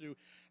have been through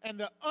and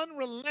the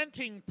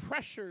unrelenting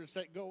pressures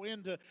that go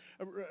into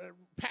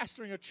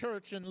pastoring a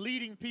church and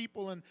leading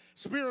people and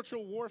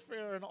spiritual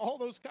warfare and all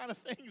those kind of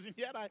things. And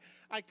yet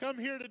I come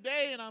here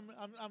today and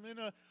I'm in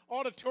an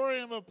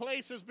auditorium of a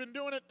place that's been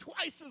doing it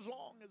twice as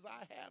long as I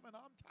have, and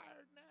I'm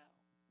tired now.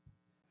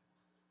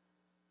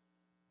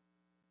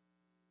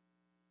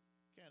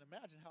 Can't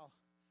imagine how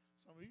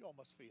some of you all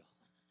must feel.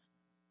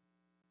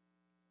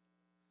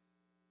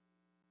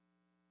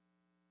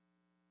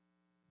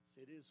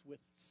 It is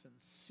with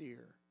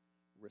sincere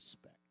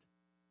respect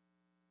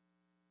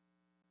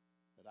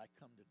that I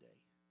come today.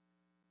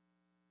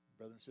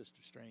 Brother and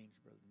Sister Strange,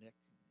 Brother Nick,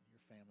 and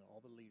your family,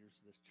 all the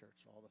leaders of this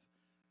church, all the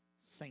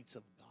saints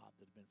of God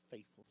that have been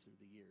faithful through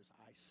the years,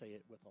 I say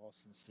it with all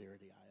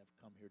sincerity. I have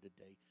come here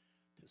today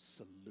to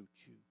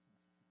salute you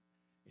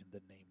in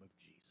the name of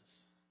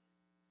Jesus,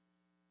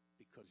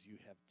 because you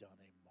have done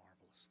a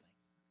marvelous thing.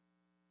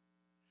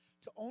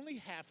 To only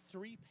have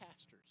 3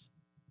 pastors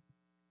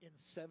in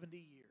 70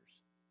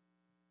 years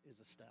is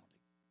astounding.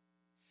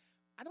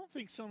 I don't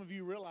think some of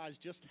you realize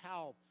just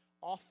how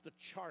off the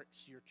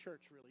charts your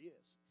church really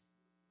is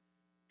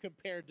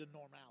compared to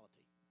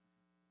normality.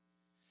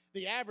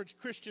 The average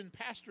Christian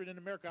pastorate in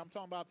America, I'm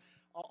talking about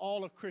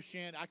all of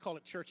Christianity, I call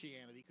it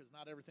churchianity because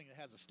not everything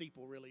that has a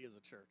steeple really is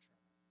a church.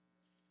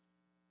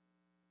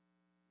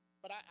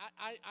 But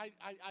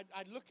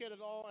I look at it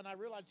all and I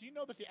realize, do you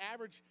know that the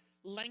average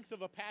length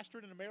of a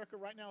pastorate in America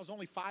right now is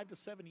only 5 to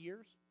 7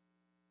 years?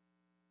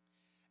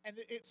 And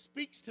it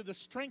speaks to the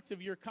strength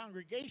of your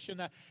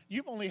congregation.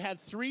 You've only had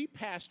 3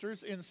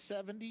 pastors in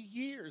 70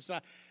 years.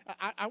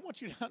 I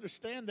want you to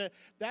understand that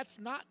that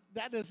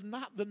is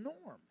not the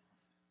norm.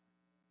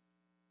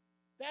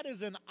 That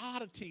is an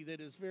oddity that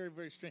is very,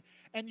 very strange.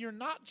 And you're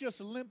not just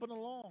limping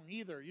along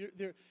either.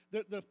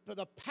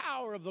 The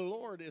power of the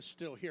Lord is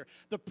still here.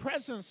 The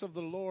presence of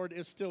the Lord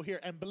is still here.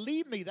 And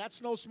believe me,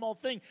 that's no small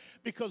thing,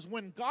 because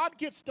when God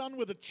gets done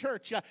with a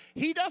church,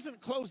 he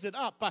doesn't close it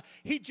up.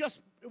 He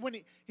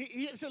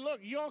said,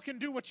 look, you all can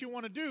do what you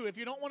want to do. If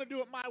you don't want to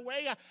do it my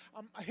way,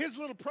 his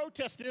little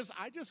protest is,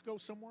 I just go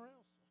somewhere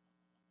else.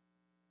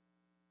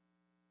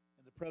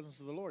 And the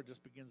presence of the Lord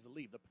just begins to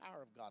leave. The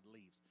power of God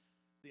leaves.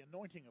 The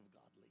anointing of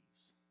God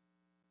leaves.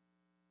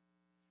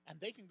 And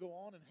they can go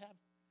on and have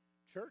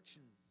church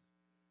and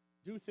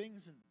do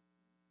things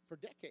for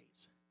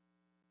decades.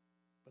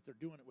 But they're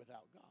doing it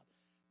without God.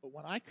 But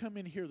when I come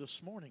in here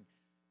this morning,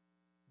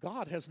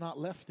 God has not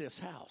left this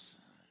house.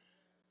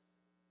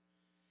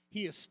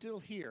 He is still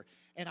here.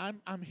 And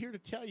I'm here to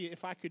tell you,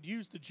 if I could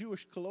use the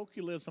Jewish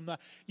colloquialism,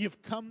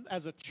 you've come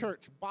as a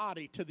church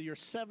body to your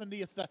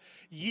 70th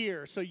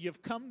year. So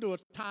you've come to a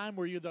time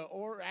where the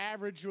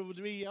average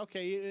would be,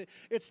 okay,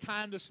 it's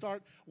time to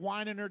start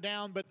winding her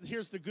down. But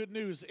here's the good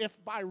news.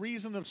 If by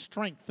reason of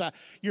strength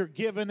you're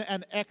given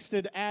an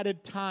extra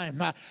added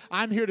time,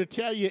 I'm here to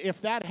tell you,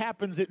 if that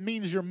happens, it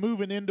means you're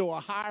moving into a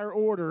higher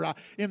order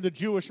in the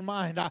Jewish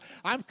mind.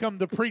 I've come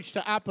to preach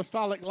to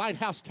Apostolic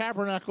Lighthouse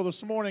Tabernacle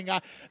this morning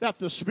that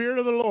the Spirit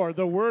of the Lord,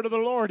 the word of the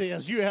Lord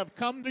is, you have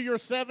come to your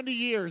 70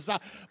 years,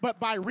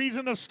 but by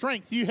reason of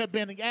strength, you have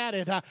been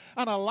added an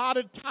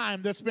allotted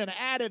time that's been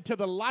added to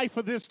the life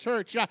of this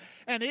church,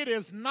 and it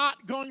is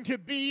not going to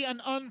be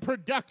an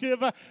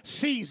unproductive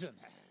season,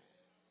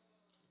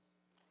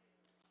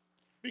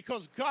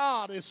 because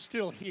God is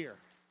still here.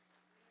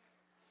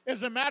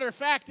 As a matter of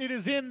fact, it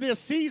is in this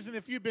season,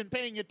 if you've been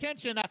paying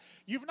attention,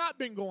 you've not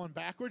been going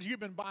backwards. You've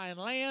been buying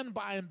land,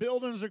 buying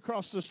buildings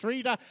across the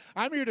street.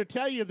 I'm here to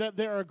tell you that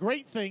there are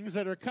great things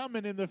that are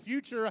coming in the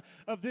future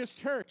of this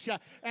church.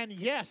 And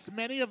yes,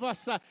 many of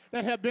us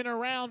that have been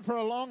around for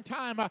a long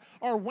time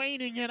are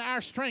waning in our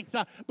strength,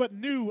 but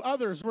new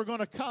others were going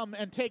to come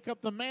and take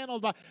up the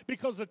mantle,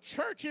 because the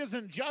church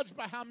isn't judged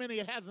by how many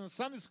it has in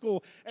Sunday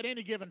school at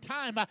any given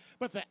time,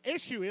 but the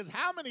issue is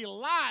how many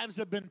lives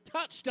have been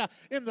touched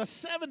in the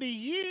 70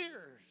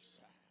 years.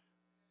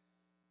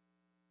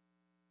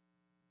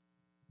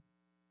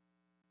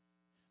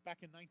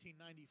 Back in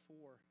 1994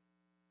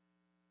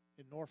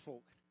 in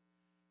Norfolk,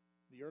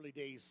 the early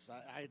days,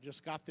 I had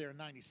just got there in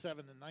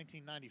 97. In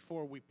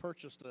 1994, we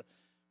purchased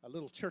a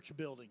little church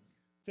building,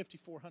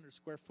 5,400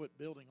 square foot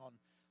building on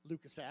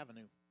Lucas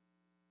Avenue.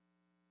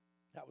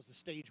 That was the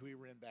stage we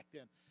were in back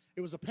then.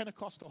 It was a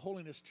Pentecostal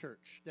holiness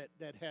church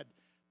that had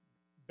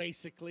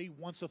basically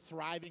once a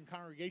thriving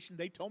congregation.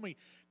 They told me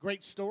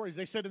great stories.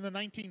 They said in the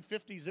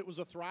 1950s it was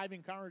a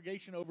thriving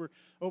congregation,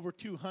 over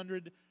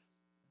 200.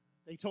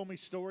 They told me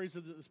stories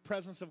of the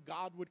presence of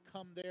God would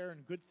come there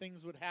and good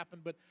things would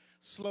happen, but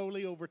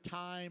slowly over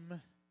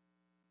time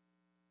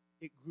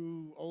it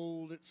grew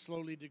old, it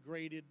slowly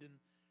degraded, and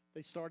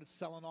They started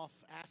selling off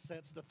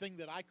assets. The thing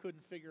that I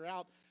couldn't figure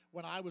out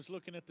when I was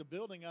looking at the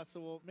building, I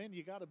said, well, man,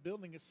 you got a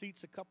building that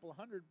seats a couple of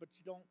hundred, but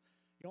you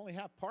only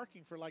have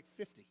parking for like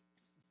 50.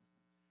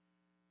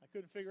 I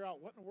couldn't figure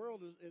out what in the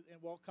world is,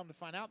 and well, come to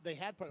find out, they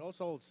had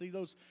also, see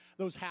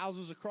those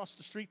houses across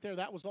the street there,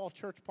 that was all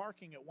church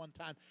parking at one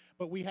time,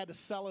 but we had to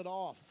sell it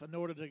off in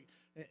order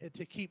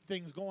to keep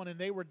things going, and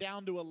they were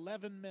down to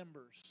 11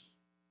 members.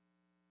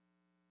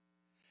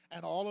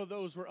 And all of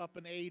those were up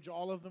in age.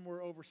 All of them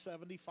were over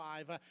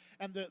 75.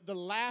 And the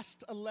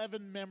last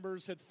 11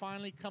 members had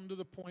finally come to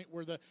the point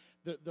where the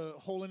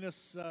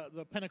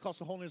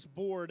Pentecostal Holiness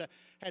Board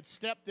had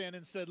stepped in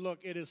and said, look,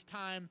 it is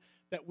time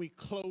that we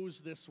close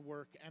this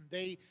work. And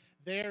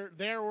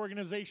their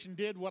organization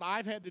did what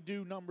I've had to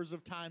do numbers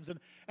of times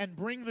and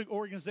bring the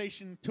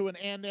organization to an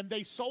end. And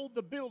they sold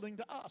the building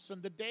to us.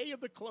 And the day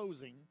of the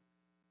closing,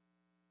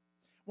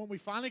 when we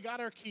finally got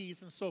our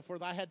keys and so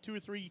forth, I had 2 or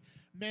 3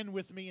 men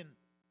with me, and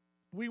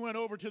we went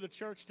over to the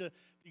church to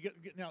get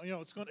now,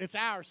 it's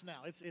ours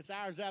now. It's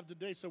ours after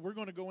today, so we're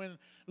going to go in and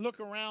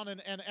look around.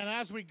 And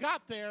as we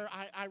got there,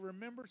 I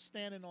remember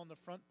standing on the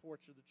front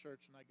porch of the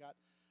church, and I got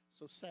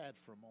so sad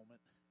for a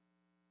moment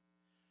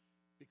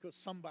because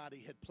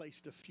somebody had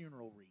placed a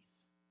funeral wreath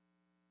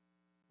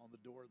on the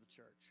door of the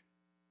church.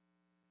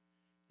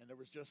 And there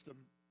was just a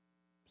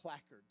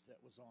placard that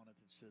was on it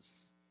that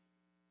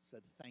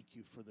said, thank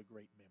you for the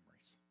great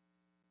memories.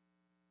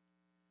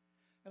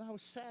 And I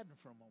was saddened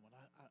for a moment.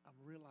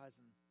 I'm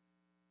realizing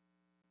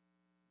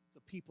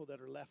the people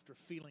that are left are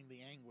feeling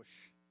the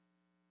anguish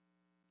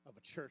of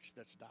a church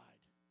that's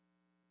died.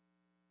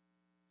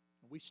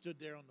 And we stood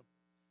there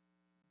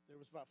there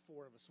was about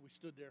 4 of us. So we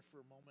stood there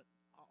for a moment,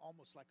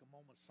 almost like a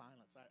moment of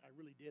silence. I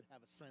really did have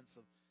a sense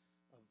of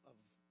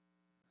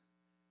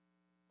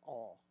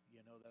awe,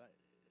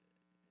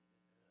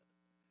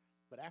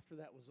 but after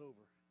that was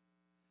over,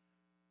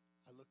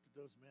 I looked at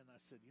those men and I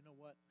said, you know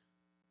what?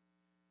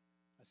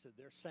 I said,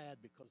 they're sad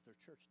because their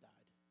church died.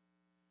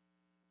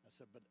 I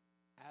said, but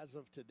as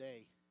of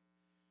today,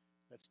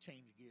 let's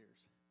change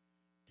gears.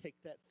 Take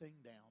that thing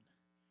down.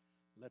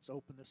 Let's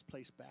open this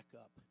place back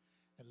up,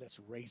 and let's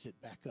raise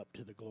it back up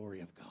to the glory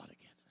of God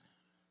again.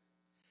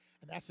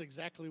 And that's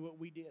exactly what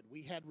we did.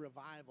 We had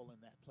revival in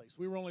that place.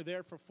 We were only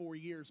there for 4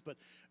 years, but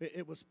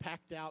it was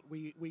packed out.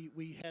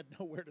 We had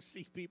nowhere to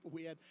see people.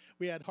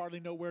 We had hardly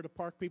nowhere to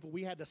park people.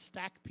 We had to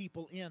stack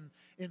people in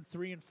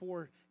 3 and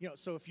 4.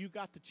 So if you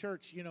got to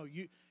church,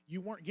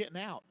 you weren't getting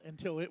out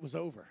until it was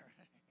over.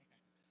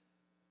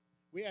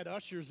 We had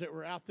ushers that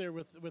were out there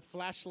with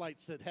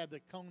flashlights that had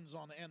the cones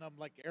on the end of them,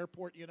 like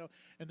airport,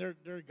 and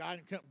their guy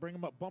couldn't bring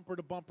them up bumper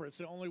to bumper. It's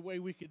the only way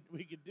we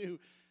could do.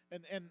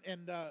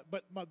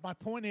 But my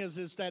point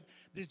is that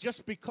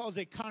just because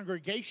a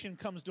congregation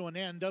comes to an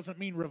end doesn't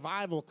mean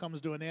revival comes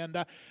to an end.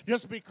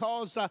 Just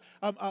because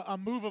a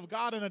move of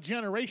God in a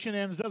generation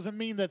ends doesn't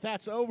mean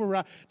that's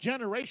over.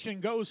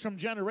 Generation goes from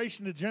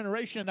generation to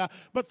generation,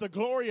 but the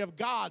glory of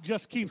God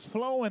just keeps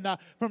flowing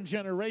from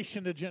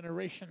generation to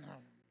generation.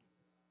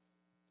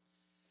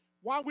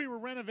 While we were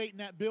renovating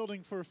that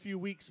building for a few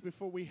weeks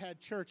before we had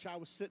church, I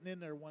was sitting in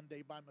there one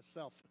day by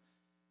myself,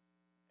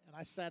 and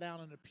I sat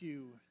down in a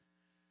pew.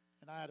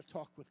 And I had a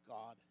talk with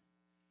God.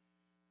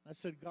 And I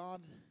said,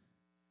 God,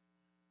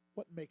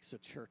 what makes a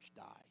church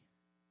die?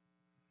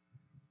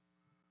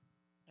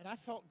 And I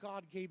felt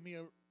God gave me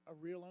a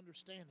real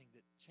understanding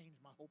that changed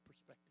my whole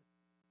perspective.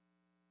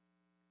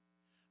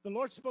 The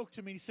Lord spoke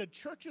to me. He said,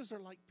 churches are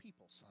like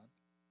people, son.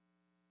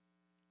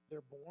 They're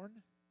born,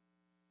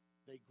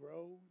 they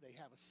grow, they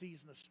have a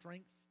season of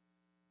strength,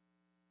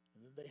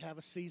 and then they have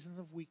a season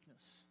of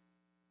weakness,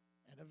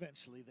 and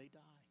eventually they die.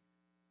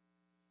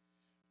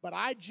 But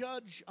I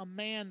judge a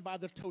man by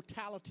the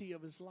totality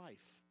of his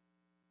life,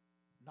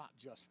 not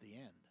just the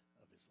end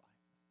of his life.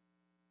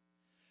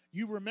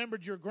 You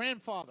remembered your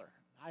grandfather.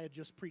 I had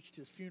just preached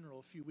his funeral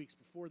a few weeks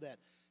before that.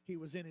 He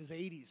was in his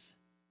 80s.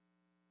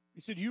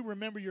 He said, you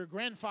remember your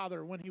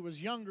grandfather when he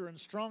was younger and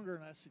stronger?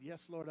 And I said,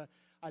 yes, Lord,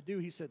 I do.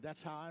 He said,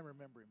 that's how I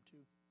remember him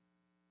too.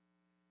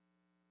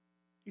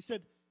 He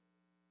said,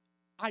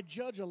 I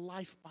judge a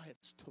life by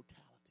its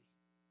totality.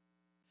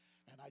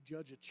 And I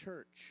judge a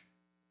church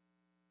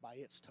by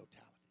its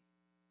totality.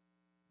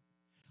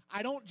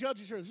 I don't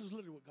judge a church. This is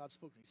literally what God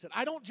spoke to me. He said,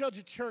 I don't judge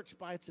a church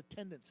by its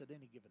attendance at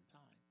any given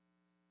time.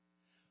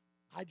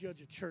 I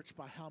judge a church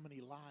by how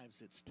many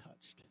lives it's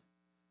touched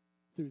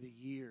through the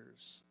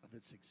years of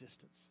its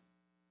existence.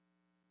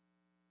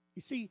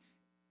 You see,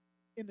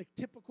 in the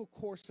typical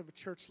course of a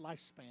church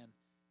lifespan,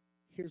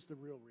 here's the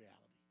real reality.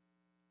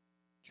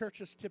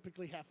 Churches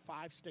typically have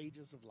 5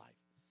 stages of life.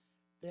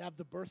 They have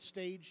the birth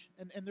stage,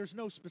 and there's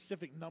no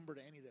specific number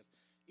to any of this.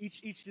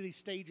 Each of these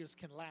stages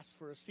can last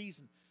for a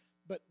season.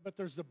 But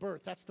there's the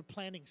birth. That's the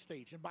planning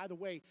stage. And by the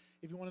way,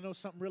 if you want to know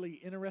something really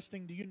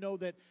interesting, do you know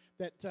that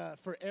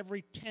for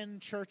every 10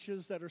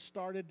 churches that are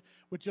started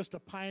with just a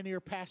pioneer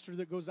pastor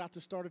that goes out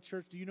to start a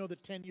church, do you know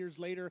that 10 years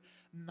later,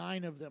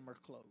 9 of them are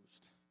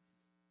closed?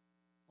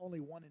 Only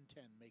 1 in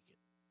 10 make it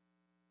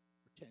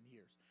for 10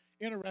 years.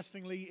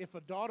 Interestingly, if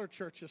a daughter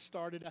church is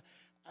started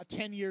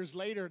 10 years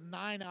later,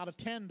 9 out of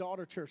 10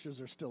 daughter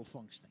churches are still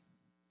functioning.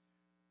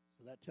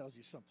 So that tells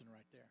you something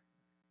right there.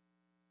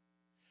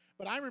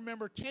 But I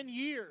remember 10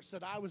 years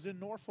that I was in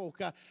Norfolk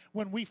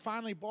when we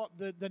finally bought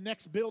the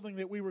next building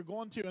that we were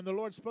going to. And the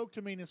Lord spoke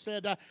to me and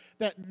said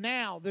that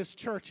now this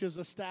church is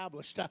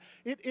established.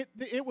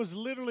 It was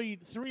literally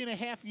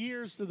 3.5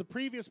 years to the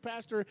previous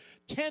pastor,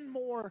 10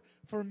 more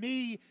for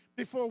me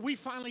before we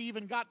finally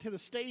even got to the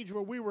stage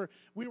where we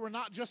were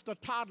not just a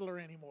toddler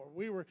anymore.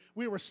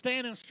 We were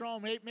standing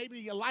strong. Maybe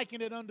you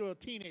liken it unto a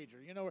teenager,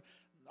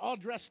 all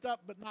dressed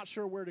up but not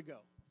sure where to go.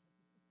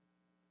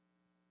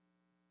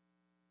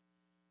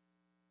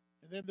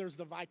 Then there's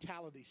the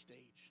vitality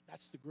stage.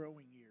 That's the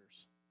growing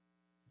years.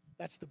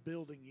 That's the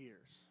building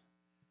years.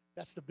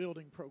 That's the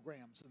building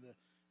programs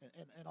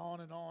and on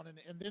and on.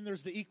 And then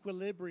there's the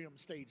equilibrium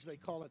stage, they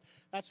call it.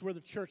 That's where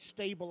the church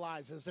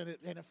stabilizes and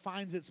it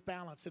finds its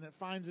balance and it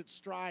finds its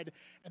stride.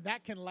 And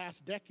that can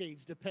last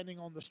decades depending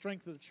on the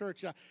strength of the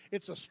church.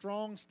 It's a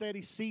strong,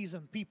 steady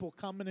season, people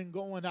coming and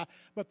going,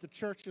 but the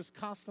church is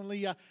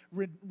constantly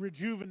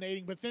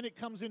rejuvenating. But then it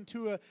comes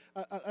into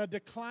a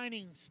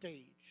declining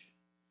stage,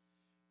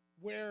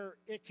 where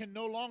it can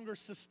no longer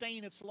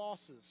sustain its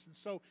losses. And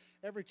so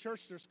every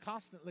church, there's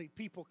constantly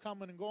people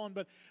coming and going.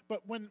 But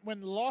when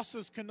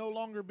losses can no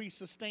longer be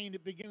sustained,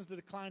 it begins to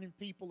decline in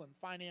people and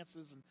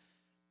finances, and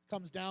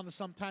comes down to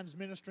sometimes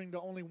ministering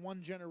to only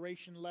one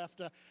generation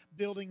left.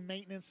 Building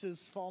maintenance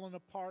is falling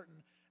apart,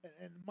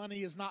 and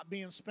money is not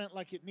being spent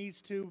like it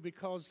needs to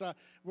because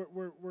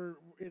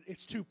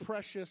it's too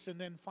precious. And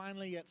then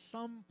finally, at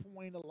some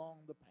point along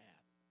the path,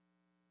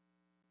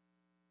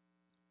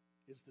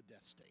 is the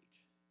death stage.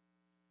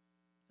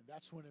 And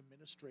that's when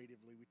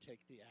administratively we take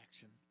the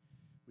action,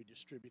 we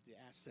distribute the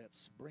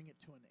assets, bring it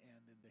to an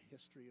end in the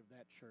history of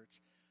that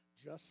church,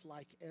 just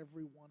like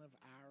every one of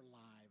our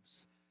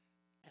lives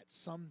at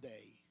some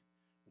day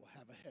will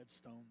have a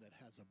headstone that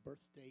has a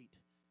birth date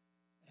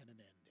and an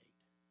end date.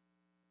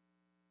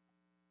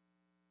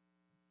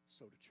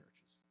 So do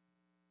churches.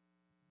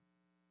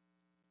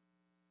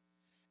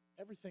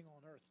 Everything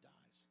on earth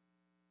dies.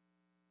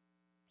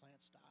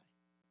 Plants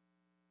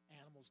die.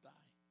 Animals die.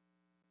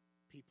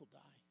 People die.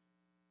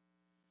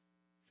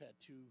 We've had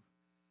 2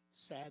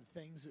 sad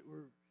things that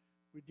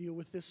we deal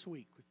with this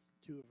week with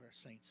 2 of our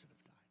saints that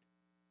have died.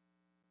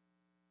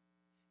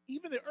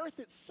 Even the earth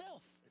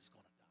itself is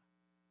going to die.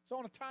 It's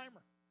on a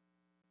timer.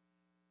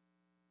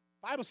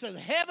 The Bible says,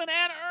 heaven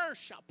and earth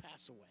shall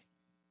pass away,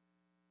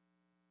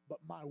 but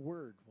my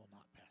word will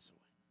not pass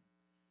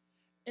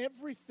away.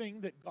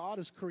 Everything that God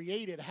has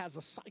created has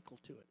a cycle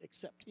to it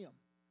except him.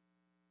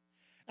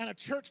 And a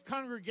church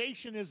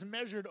congregation is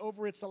measured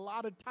over its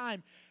allotted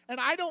time. And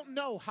I don't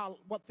know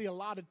what the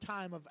allotted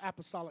time of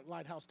Apostolic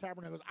Lighthouse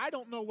Tabernacle is. I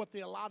don't know what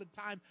the allotted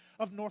time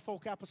of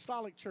Norfolk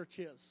Apostolic Church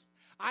is.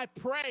 I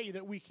pray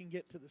that we can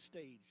get to the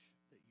stage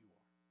that you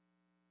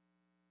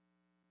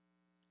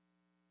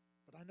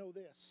are. But I know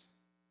this.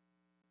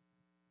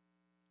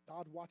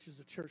 God watches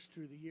the church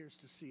through the years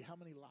to see how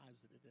many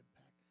lives did it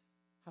impact.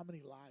 How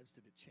many lives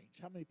did it change?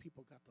 How many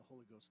people got the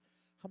Holy Ghost?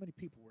 How many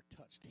people were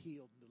touched,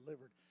 healed, and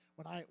delivered?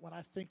 When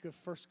I think of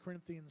 1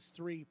 Corinthians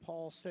 3,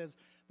 Paul says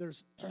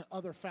there's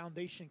other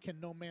foundation can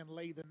no man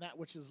lay than that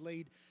which is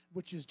laid,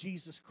 which is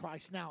Jesus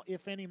Christ. Now,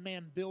 if any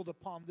man build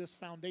upon this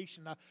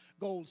foundation,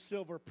 gold,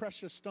 silver,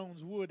 precious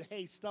stones, wood,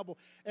 hay, stubble,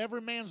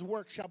 every man's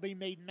work shall be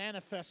made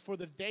manifest, for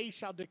the day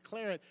shall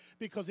declare it,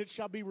 because it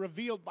shall be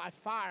revealed by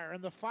fire,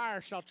 and the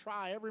fire shall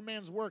try every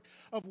man's work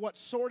of what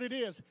sort it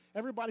is.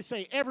 Everybody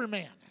say, every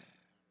man.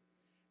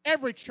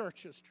 Every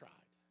church has tried.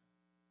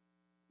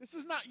 This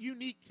is not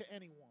unique to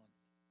anyone.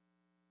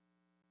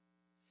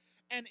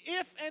 And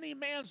if any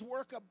man's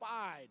work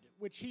abide,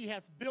 which he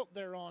hath built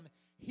thereon,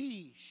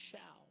 he shall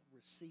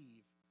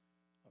receive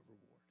a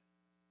reward.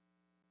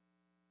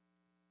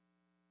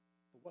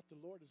 But what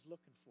the Lord is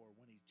looking for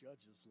when he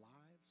judges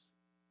lives,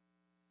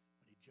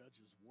 when he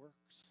judges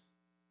works,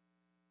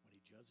 when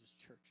he judges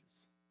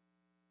churches,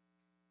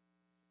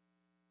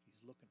 he's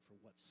looking for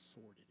what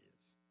sort it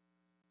is.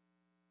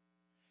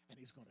 And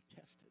he's going to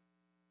test it.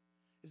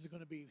 Is it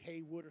going to be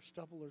hay, wood, or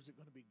stubble, or is it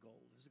going to be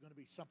gold? Is it going to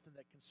be something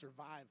that can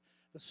survive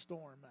the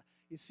storm?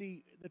 You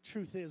see, the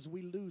truth is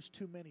we lose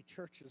too many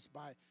churches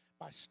by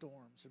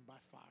storms and by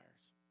fires.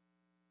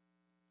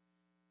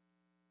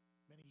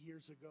 Many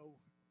years ago,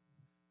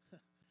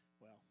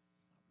 well,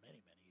 not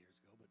many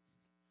years ago,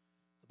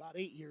 but about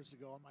 8 years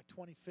ago, on my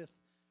 25th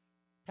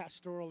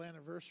pastoral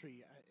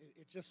anniversary,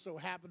 it just so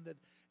happened that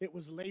it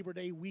was Labor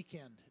Day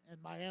weekend,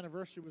 and my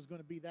anniversary was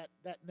going to be that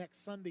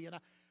next Sunday, and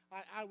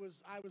I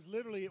was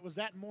literally, it was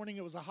that morning,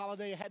 it was a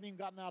holiday, I hadn't even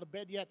gotten out of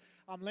bed yet.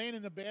 I'm laying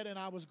in the bed and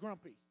I was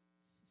grumpy.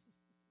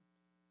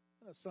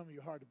 I know some of you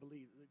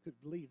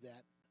could believe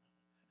that.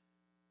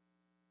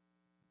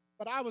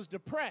 But I was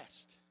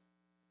depressed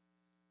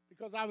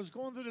because I was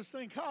going through this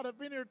thing. God, I've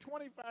been here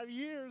 25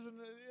 years and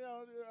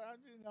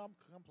I'm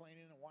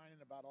complaining and whining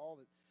about all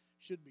that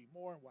should be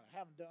more and what I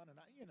haven't done, and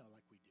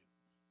like we do.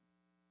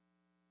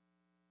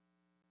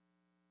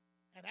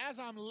 And as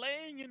I'm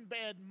laying in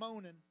bed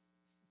moaning,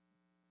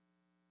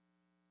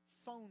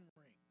 phone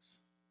rings.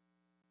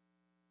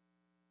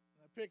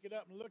 And I pick it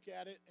up and look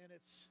at it, and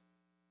it's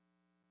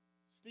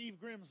Steve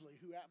Grimsley,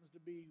 who happens to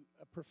be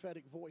a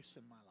prophetic voice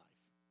in my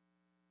life,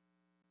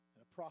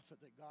 and a prophet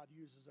that God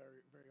uses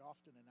very, very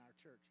often in our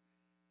church.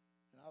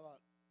 And I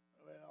thought,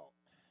 well,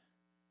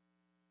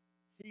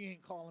 he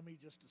ain't calling me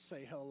just to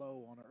say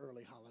hello on an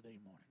early holiday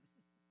morning.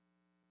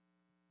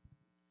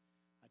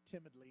 I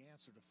timidly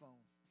answered the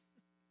phone.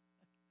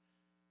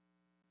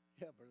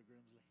 Yeah, Brother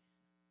Grimsley.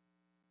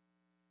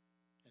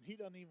 And he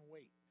doesn't even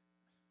wait.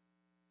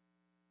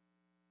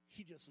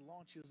 He just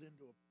launches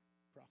into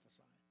a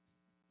prophesying.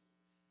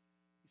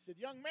 He said,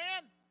 young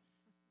man,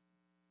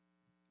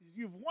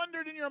 you've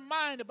wondered in your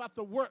mind about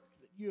the work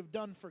that you have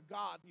done for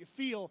God. You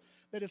feel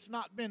that it's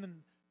not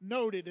been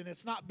noted and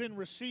it's not been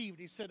received.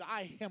 He said,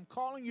 I am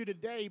calling you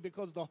today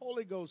because the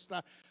Holy Ghost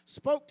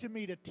spoke to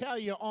me to tell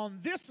you on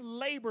this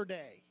Labor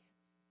Day,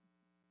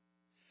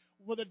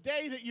 well, the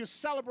day that you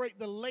celebrate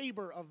the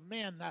labor of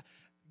men,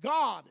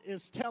 God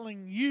is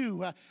telling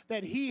you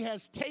that He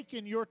has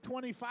taken your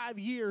 25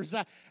 years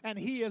and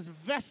He is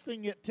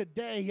vesting it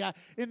today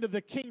into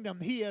the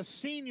kingdom. He has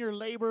seen your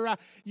labor.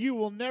 You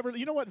will never,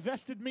 you know what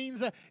vested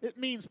means? It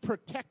means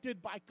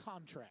protected by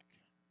contract.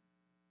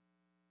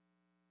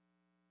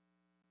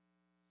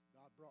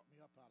 God brought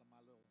me up out of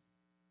my little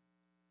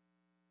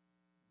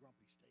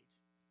grumpy stage.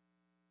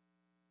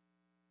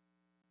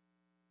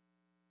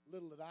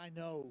 Little did I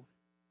know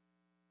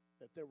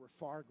that there were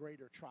far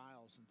greater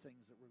trials and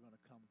things that were going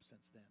to come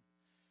since then.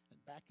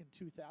 And back in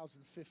 2015,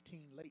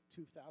 late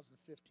 2015,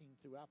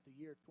 throughout the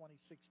year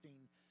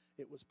 2016,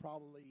 it was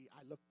probably,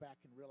 I look back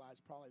and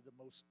realize, probably the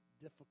most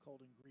difficult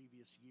and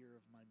grievous year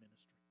of my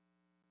ministry.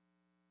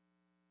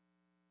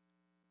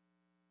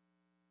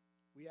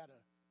 We had a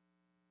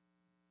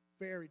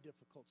very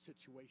difficult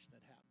situation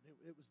that happened.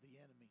 It was the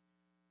enemy.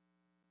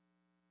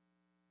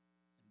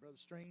 And Brother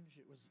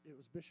Strange, it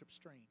was Bishop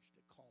Strange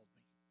that called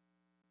me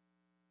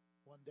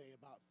one day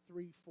about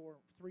three,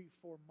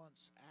 four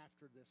months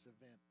after this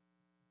event.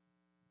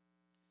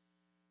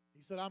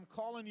 He said, I'm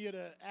calling you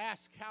to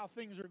ask how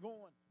things are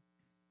going.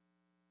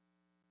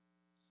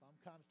 So I'm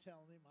kind of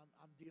telling him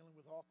I'm dealing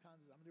with all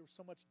kinds of, there was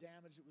so much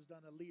damage that was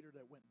done, a leader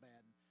that went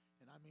bad.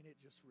 And I mean, it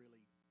just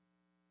really,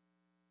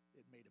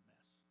 it made a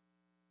mess.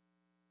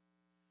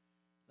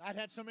 I'd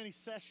had so many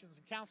sessions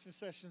and counseling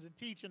sessions and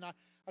teaching. I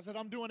said,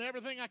 I'm doing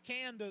everything I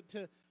can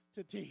to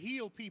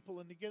heal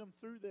people and to get them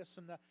through this.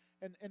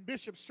 And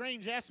Bishop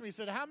Strange asked me, he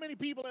said, how many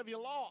people have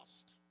you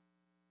lost?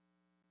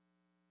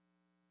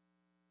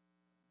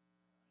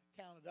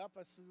 I counted up.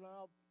 I said,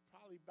 well,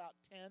 probably about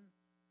 10.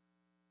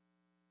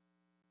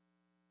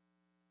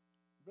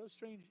 Brother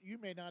Strange, you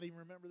may not even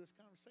remember this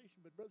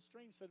conversation, but Brother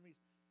Strange said to me,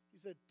 he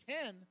said,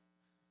 10?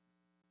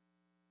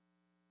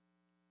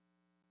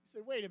 He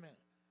said, wait a minute.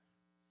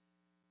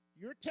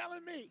 You're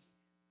telling me,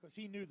 because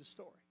he knew the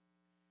story,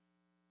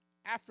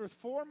 after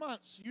 4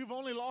 months, you've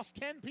only lost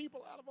 10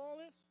 people out of all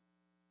this?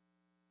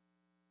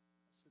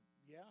 I said,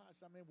 yeah. I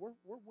said, I mean, we're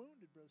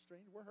wounded, Brother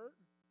Strange. We're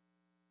hurting.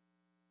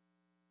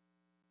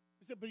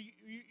 He said, but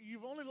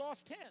you've only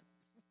lost 10.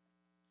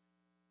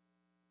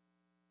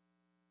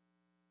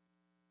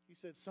 He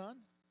said, son,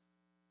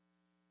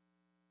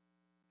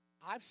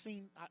 I've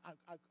seen,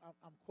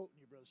 I'm quoting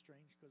you, Brother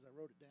Strange, because I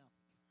wrote it down.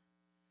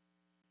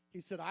 He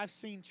said, I've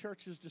seen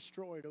churches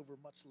destroyed over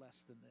much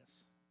less than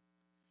this.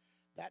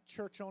 That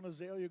church on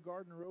Azalea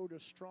Garden Road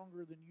is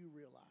stronger than you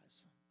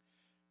realize.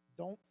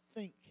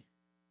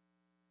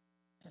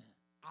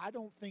 I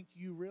don't think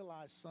you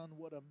realize, son,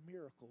 what a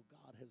miracle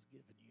God has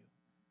given you.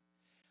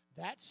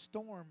 That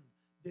storm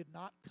did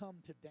not come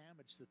to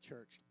damage the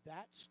church.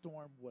 That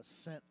storm was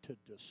sent to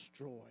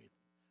destroy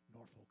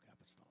Norfolk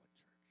Apostolic Church.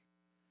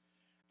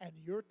 And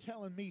you're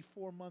telling me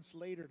 4 months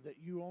later that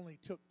you only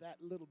took that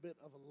little bit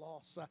of a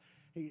loss.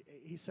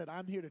 He said,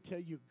 I'm here to tell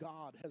you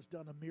God has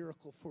done a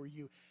miracle for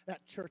you.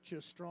 That church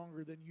is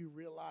stronger than you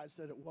realized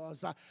that it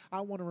was. I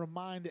want to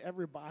remind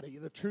everybody,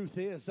 the truth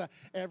is,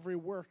 every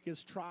work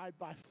is tried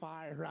by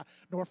fire.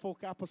 Norfolk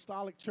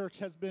Apostolic Church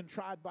has been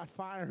tried by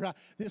fire.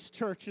 This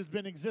church has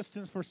been in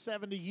existence for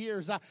 70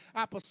 years.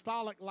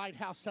 Apostolic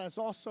Lighthouse has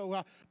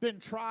also been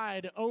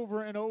tried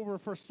over and over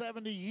for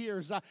 70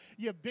 years.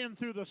 You've been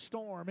through the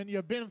storm and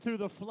you've been through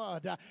the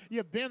flood.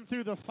 You've been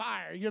through the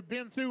fire. You've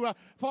been through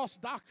false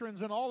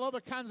doctrines and all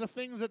other kinds of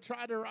things that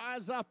try to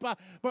rise up.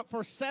 But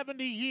for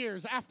 70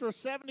 years, after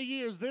 70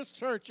 years, this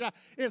church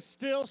is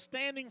still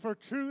standing for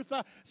truth,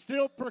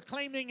 still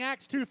proclaiming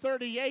Acts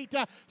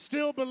 2:38,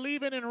 still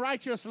believing in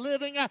righteous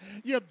living.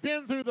 You've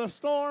been through the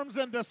storms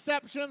and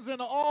deceptions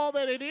and all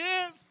that it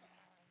is.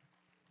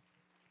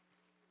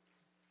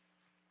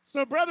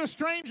 So, Brother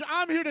Strange,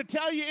 I'm here to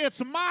tell you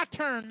it's my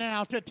turn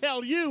now to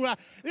tell you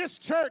this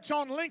church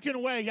on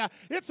Lincoln Way,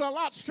 it's a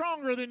lot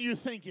stronger than you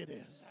think it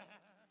is.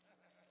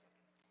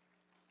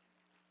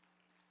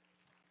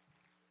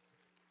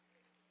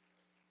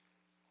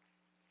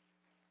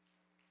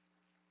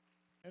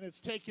 And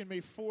it's taken me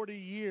 40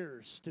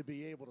 years to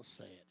be able to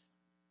say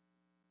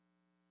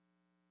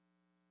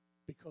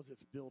it. Because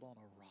it's built on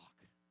a rock.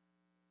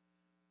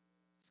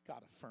 It's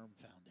got a firm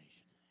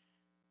foundation.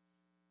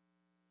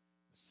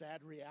 The sad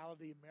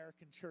reality,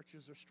 American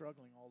churches are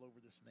struggling all over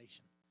this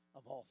nation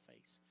of all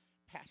faiths.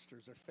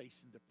 Pastors are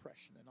facing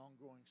depression and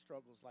ongoing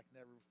struggles like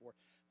never before.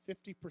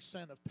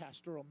 50% of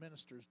pastoral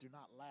ministers do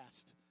not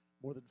last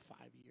more than 5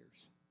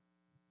 years.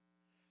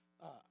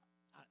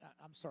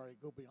 I'm sorry,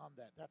 go beyond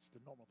that. That's the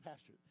normal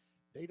pastor.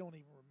 They don't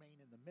even remain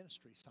in the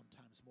ministry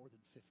sometimes more than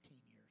 15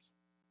 years.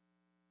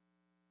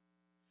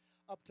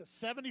 Up to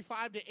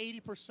 75 to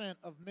 80%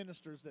 of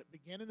ministers that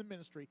begin in the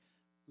ministry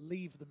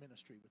leave the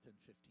ministry within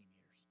 15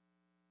 years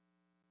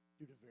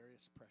due to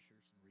various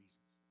pressures and reasons.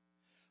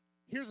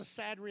 Here's a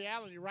sad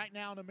reality right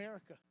now in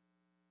America.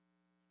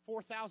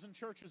 4,000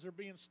 churches are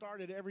being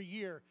started every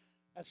year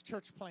as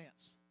church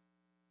plants.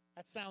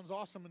 That sounds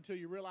awesome until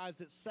you realize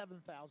that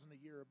 7,000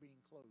 a year are being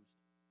closed.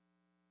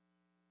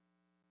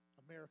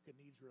 America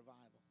needs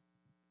revival.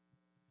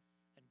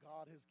 And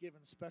God has given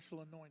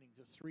special anointing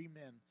to 3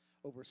 men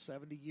over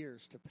 70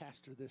 years to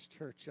pastor this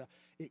church.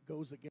 It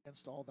goes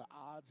against all the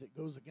odds. It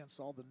goes against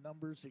all the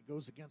numbers. It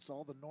goes against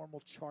all the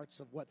normal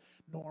charts of what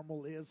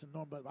normal is. And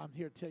normal, but I'm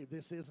here to tell you,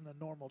 this isn't a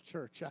normal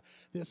church.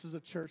 This is a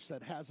church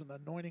that has an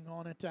anointing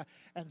on it.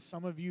 And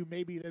some of you,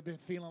 maybe they've been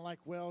feeling like,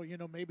 well,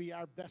 maybe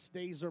our best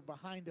days are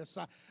behind us.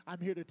 I'm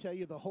here to tell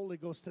you, the Holy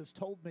Ghost has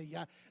told me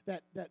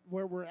that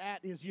where we're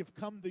at is you've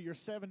come to your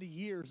 70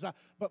 years,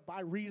 but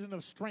by reason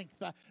of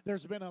strength,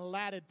 there's been a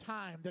added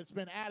time that's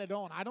been added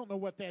on. I don't know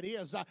what that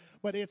is,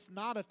 but it's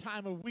not a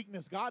time of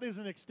weakness. God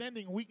isn't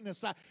extending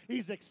weakness.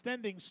 He's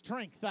extending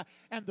strength.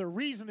 And the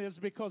reason is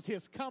because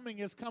His coming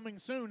is coming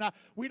soon.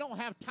 We don't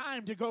have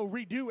time to go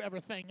redo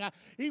everything.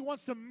 He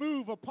wants to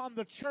move upon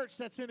the church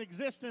that's in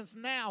existence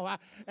now.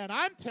 And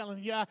I'm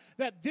telling you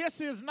that this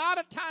is not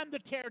a time to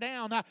tear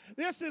down.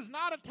 This is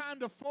not a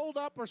time to fold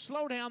up or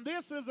slow down.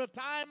 This is a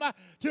time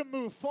to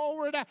move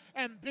forward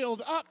and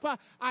build up.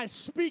 I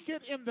speak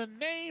it in the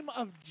name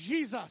of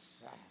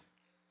Jesus.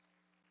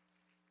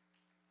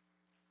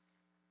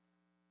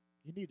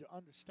 You need to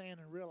understand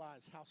and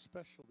realize how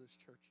special this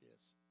church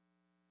is,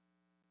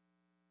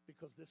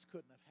 because this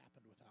couldn't have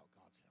happened without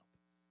God's help.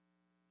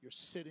 You're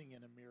sitting in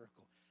a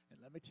miracle.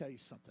 And let me tell you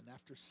something.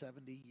 After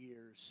 70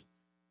 years,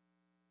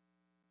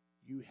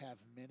 you have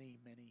many,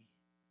 many,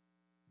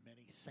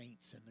 many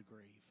saints in the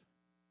grave.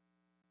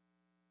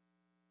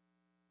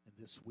 And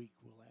this week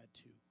will add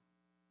to.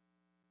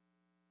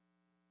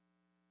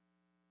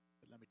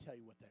 But let me tell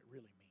you what that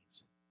really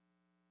means.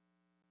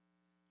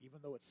 Even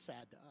though it's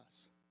sad to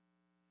us.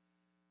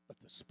 But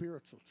the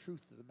spiritual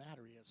truth of the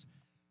matter is,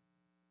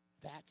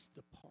 that's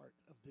the part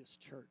of this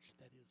church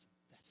that is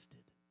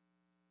vested.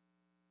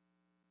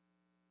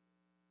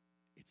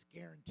 It's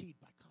guaranteed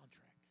by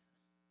contract.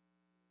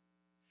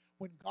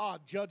 When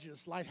God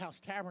judges Lighthouse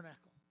Tabernacle,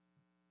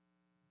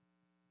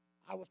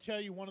 I will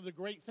tell you, one of the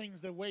great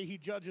things, the way He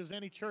judges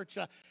any church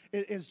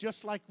is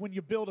just like when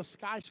you build a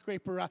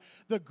skyscraper.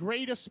 The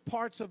greatest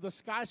parts of the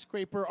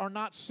skyscraper are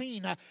not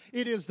seen.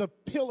 It is the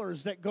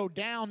pillars that go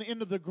down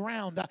into the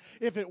ground.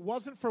 If it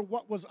wasn't for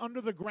what was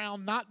under the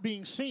ground not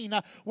being seen,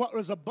 what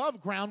was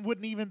above ground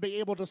wouldn't even be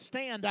able to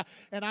stand.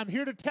 And I'm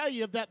here to tell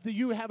you that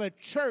you have a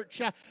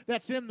church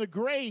that's in the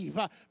grave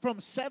from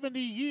 70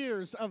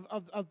 years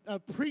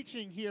of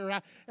preaching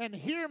here. And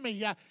hear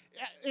me,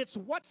 it's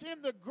what's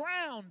in the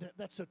ground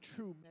that's a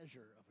true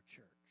measure of a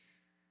church.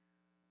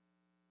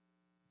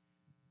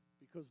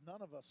 Because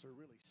none of us are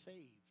really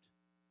saved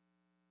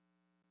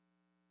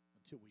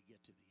until we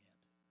get to the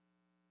end.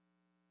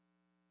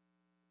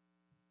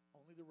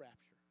 Only the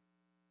rapture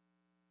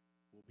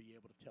will be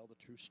able to tell the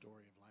true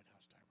story of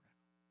Lighthouse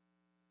Tabernacle.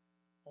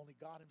 Only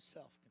God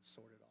Himself can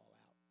sort it all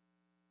out,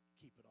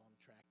 keep it on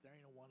track. There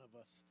ain't a one of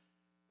us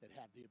that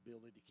have the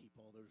ability to keep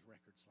all those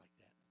records like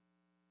that.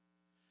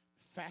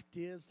 Fact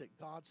is that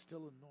God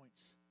still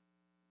anoints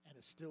and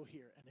is still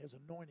here, and His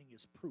anointing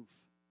is proof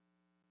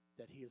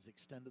that He has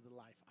extended the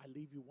life. I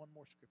leave you one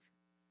more scripture.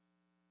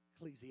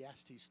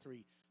 Ecclesiastes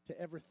 3. To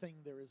everything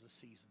there is a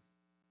season,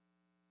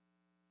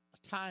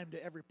 a time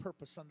to every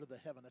purpose under the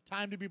heaven, a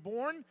time to be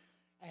born,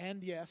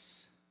 and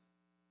yes,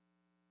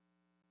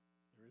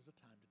 there is a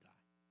time to die.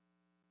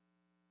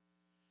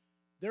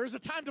 There is a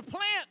time to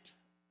plant,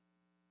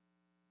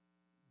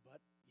 but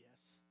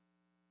yes,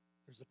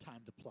 there's a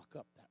time to pluck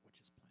up that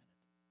which is planted.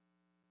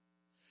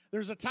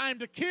 There's a time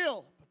to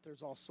kill, but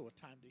there's also a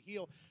time to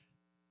heal.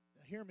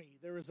 Now hear me,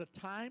 there is a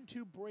time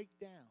to break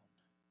down,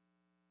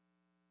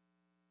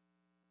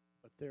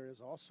 but there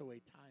is also a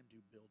time to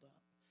build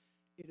up.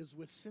 It is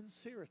with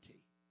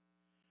sincerity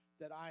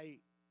that I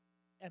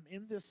am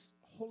in this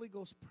Holy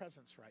Ghost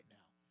presence right now.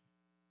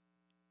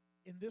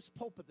 In this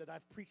pulpit that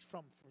I've preached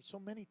from for so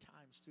many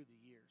times through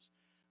the years.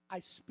 I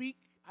speak,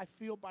 I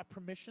feel by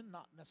permission,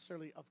 not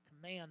necessarily of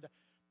command,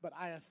 but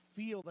I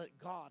feel that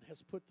God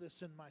has put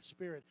this in my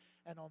spirit.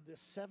 And on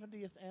this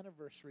 70th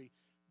anniversary,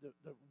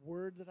 the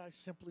word that I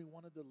simply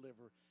want to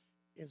deliver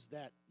is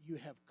that you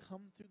have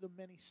come through the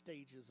many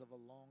stages of a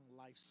long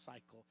life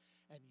cycle,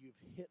 and you've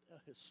hit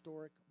a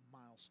historic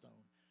milestone.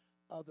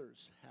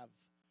 Others have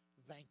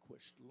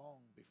vanquished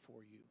long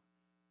before you.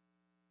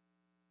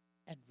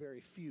 And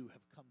very few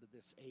have come to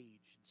this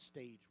age and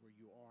stage where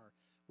you are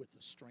with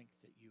the strength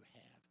that you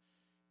have.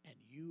 And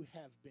you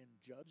have been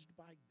judged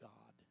by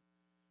God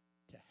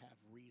to have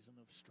reason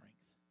of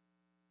strength.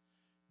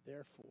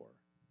 Therefore,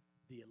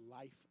 the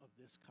life of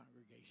this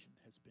congregation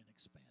has been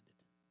expanded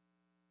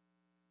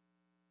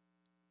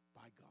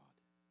by God,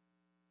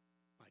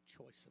 by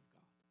choice of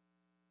God.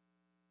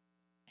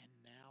 And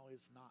now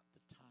is not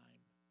the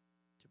time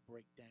to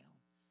break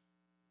down.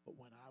 But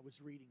when I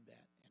was reading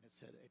that, and it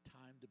said a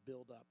time to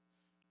build up,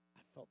 I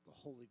felt the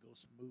Holy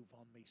Ghost move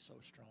on me so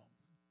strong.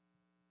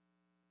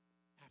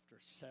 After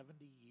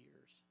 70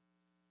 years,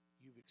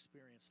 you've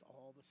experienced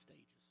all the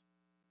stages.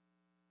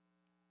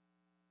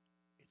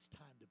 It's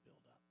time to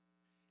build up.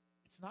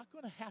 It's not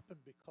going to happen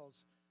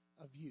because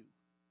of you.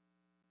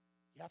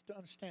 You have to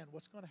understand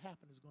what's going to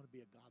happen is going to be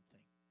a God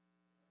thing.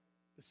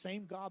 The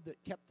same God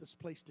that kept this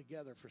place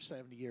together for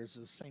 70 years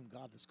is the same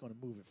God that's going to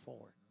move it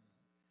forward.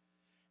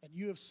 And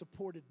you have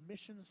supported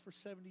missions for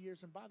 70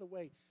 years. And by the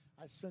way,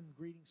 I send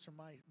greetings from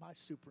my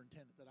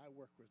superintendent that I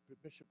work with,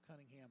 Bishop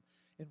Cunningham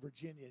in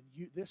Virginia.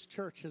 And this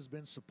church has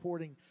been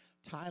supporting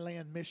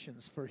Thailand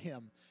missions for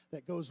him.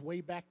 That goes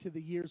way back to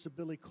the years of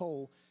Billy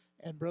Cole.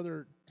 And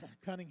Brother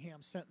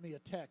Cunningham sent me a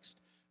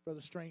text,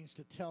 Brother Strange,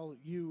 to tell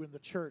you in the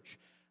church.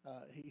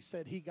 He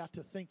said he got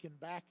to thinking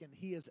back, and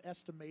he has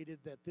estimated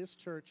that this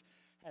church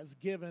has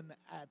given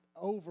at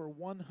over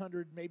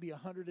 $100,000, maybe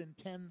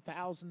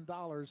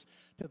 $110,000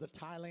 to the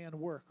Thailand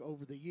work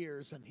over the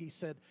years. And he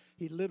said,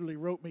 he literally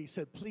wrote me, he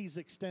said, please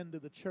extend to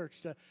the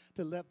church to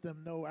let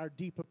them know our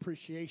deep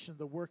appreciation.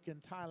 The work in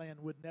Thailand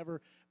would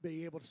never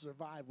be able to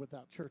survive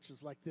without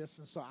churches like this.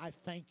 And so I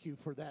thank you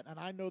for that. And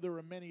I know there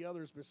are many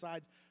others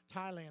besides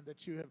Thailand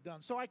that you have done.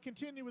 So I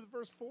continue with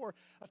verse 4,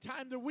 a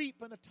time to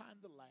weep and a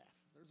time to laugh.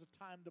 There's a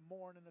time to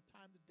mourn and a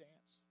time to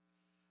dance.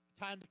 A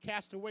time to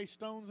cast away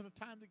stones and a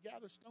time to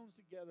gather stones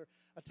together.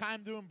 A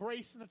time to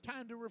embrace and a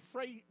time to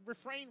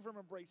refrain from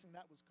embracing.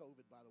 That was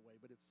COVID, by the way,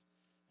 but it's...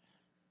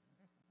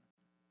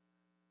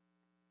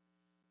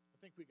 I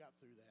think we got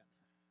through that.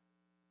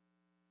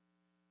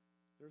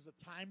 There's a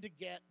time to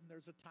get and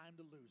there's a time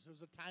to lose.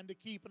 There's a time to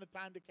keep and a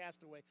time to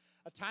cast away.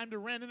 A time to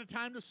rend and a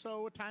time to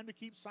sow. A time to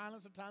keep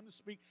silence, a time to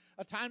speak.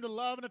 A time to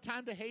love and a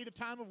time to hate. A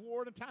time of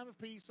war and a time of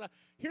peace.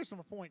 Here's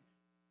my point.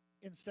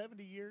 In 70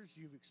 years,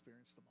 you've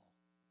experienced them all.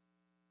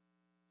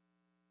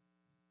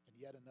 And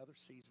yet another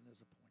season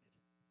is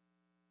appointed.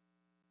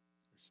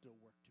 There's still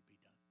work to be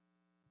done.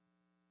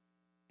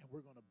 And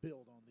we're going to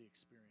build on the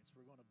experience.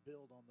 We're going to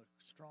build on the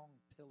strong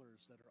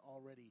pillars that are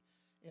already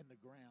in the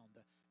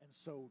ground. And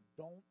so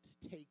don't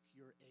take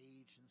your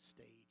age and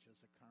stage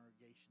as a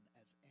congregation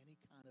as any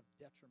kind of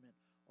detriment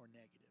or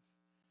negative.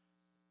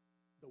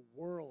 The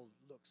world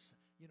looks,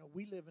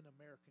 we live in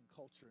American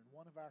culture, and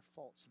one of our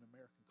faults in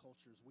American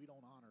culture is we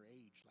don't honor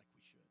age like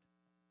we should.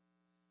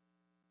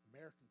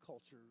 American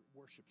culture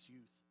worships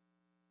youth,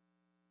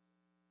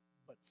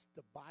 but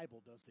the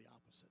Bible does the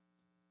opposite.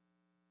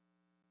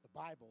 The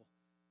Bible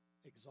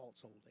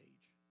exalts old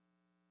age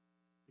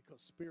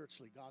because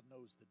spiritually God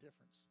knows the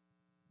difference.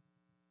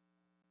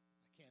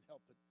 I can't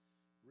help but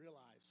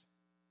realize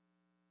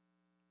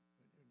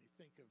when you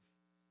think of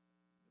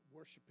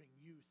worshiping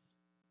youth,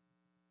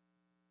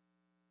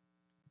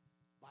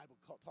 Bible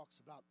talks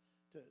about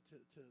to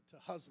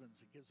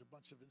husbands. It gives a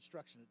bunch of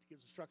instruction. It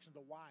gives instruction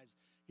to wives.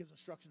 It gives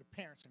instruction to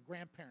parents and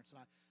grandparents.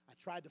 And I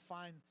tried to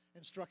find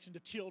instruction to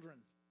children.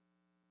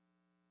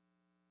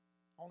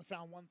 I only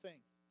found one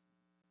thing.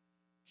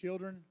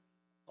 Children,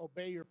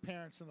 obey your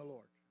parents in the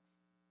Lord,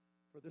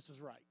 for this is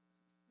right.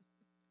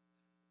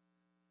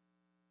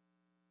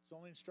 It's the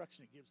only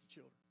instruction it gives the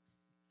children.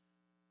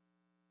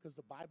 Because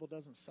the Bible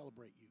doesn't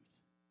celebrate youth.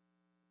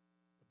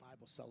 The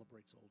Bible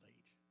celebrates old age.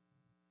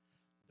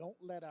 Don't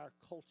let our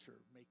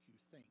culture make you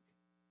think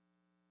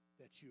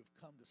that you have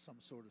come to some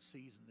sort of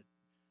season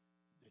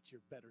that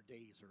your better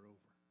days are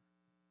over.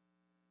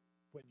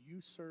 When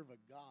you serve a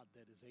God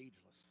that is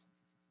ageless,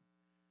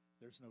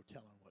 there's no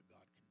telling what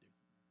God can do.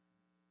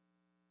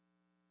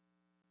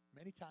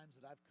 Many times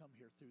that I've come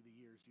here through the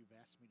years, you've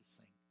asked me to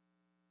sing.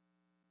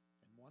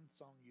 And one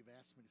song you've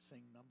asked me to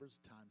sing numbers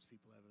of times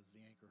people have is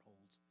The Anchor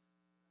Holds.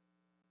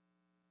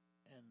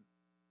 And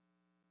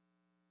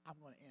I'm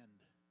going to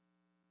end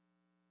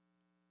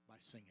by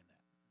singing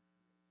that,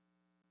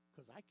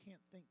 because I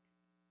can't think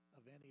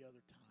of any other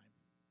time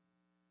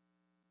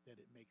that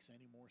it makes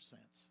any more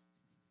sense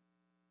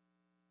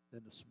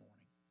than this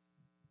morning.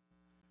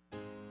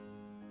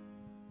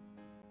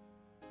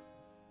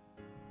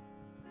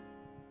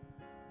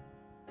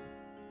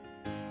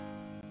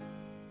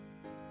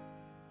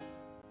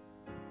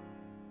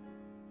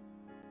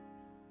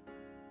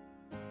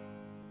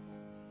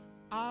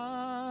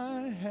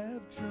 I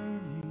have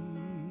journeyed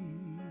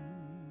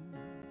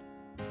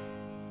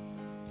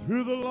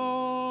through the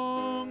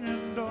long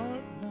and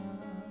dark night,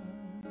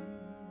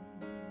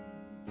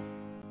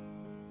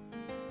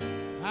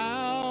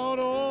 out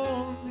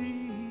on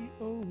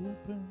the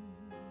open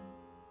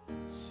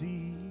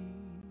sea.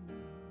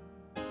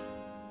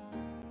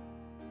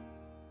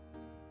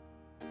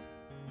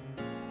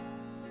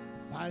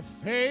 by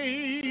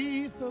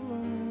faith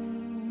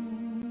alone,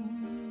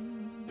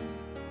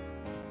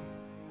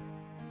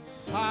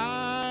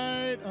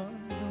 sight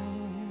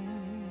unknown,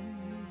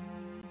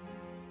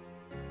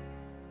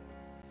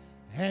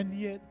 and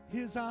yet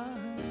his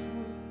eyes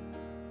were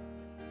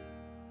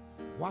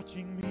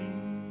watching me.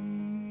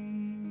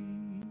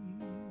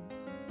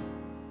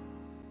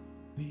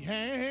 The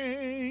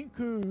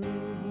anchor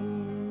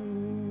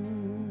holds,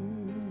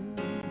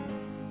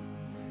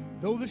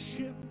 though the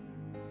ship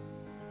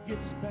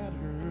gets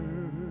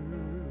battered,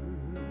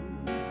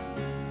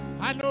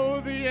 I know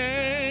the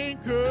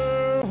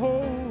anchor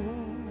holds,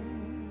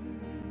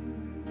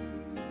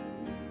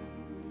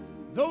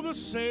 though the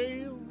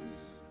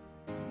sails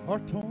are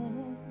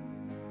torn.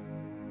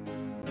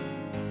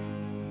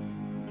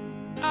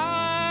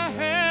 I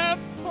have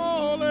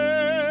fallen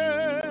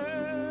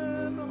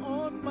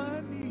on my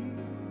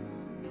knees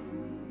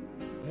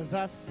as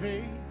I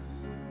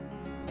faced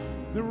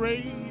the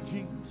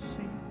raging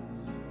sea,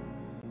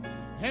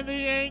 and the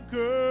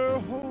anchor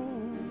holds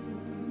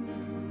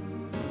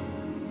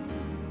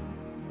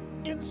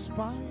in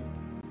spite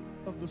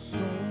of the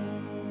storm.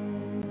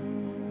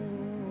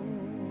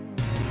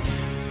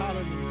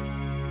 Hallelujah.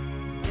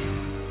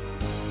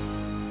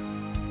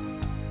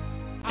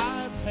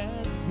 I've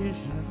had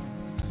visions,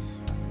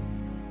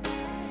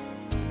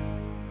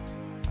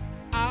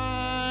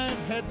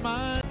 I've had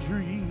my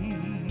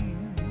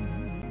dreams,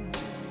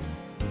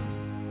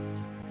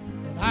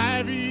 and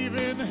I've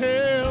even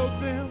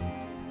held them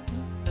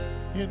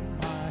in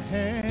my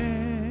hand.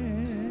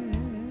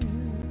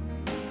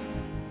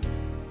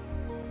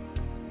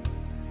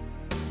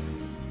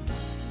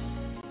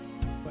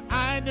 But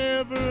I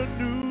never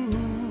knew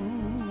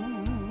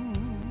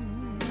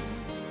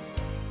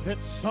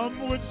that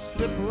some would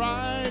slip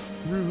right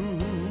through,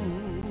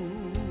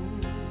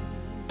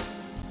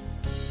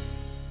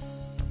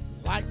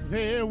 like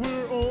there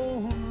were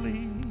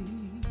only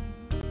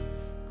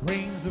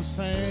grains of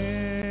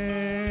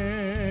sand.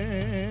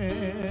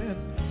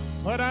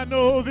 But I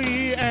know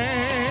the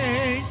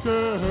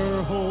anchor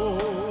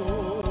holds,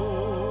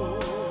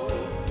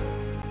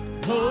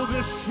 though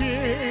the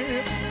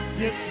ship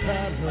gets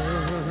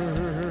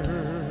battered.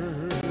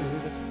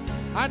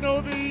 I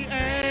know the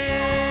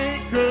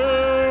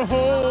anchor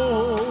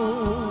holds,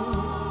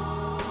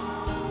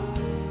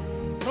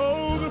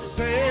 though the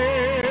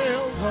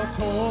sails are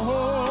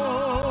torn.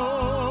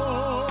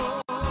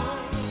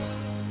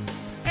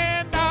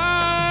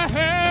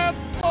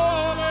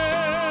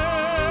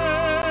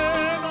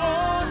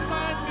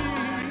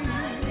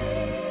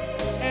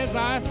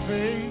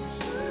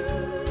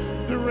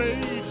 The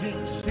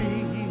raging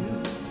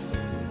seas,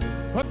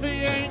 but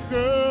the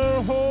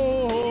anchor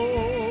holds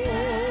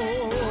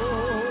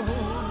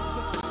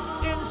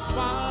in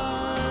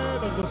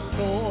spite of the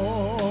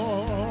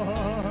storm.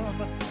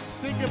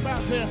 Think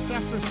about this.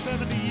 After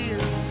 70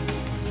 years,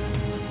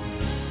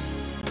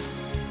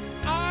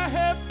 I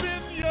have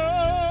been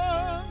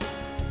young,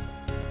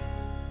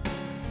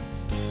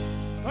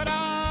 but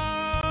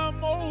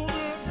I'm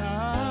older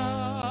now.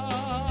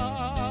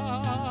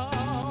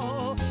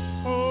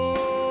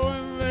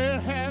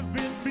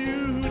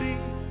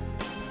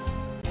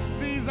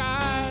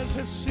 Eyes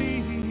have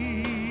seen.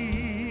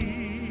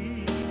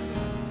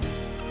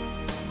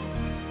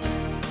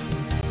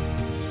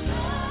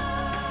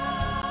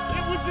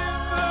 It was in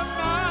the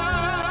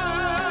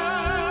night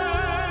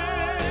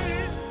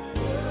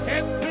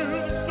and through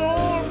the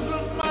storms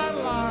of my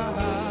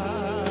life.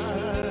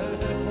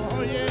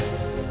 Oh yeah.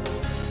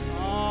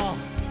 Oh,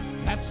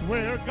 that's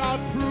where God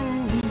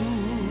proved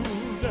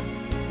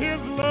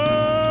his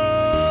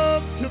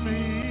love to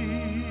me.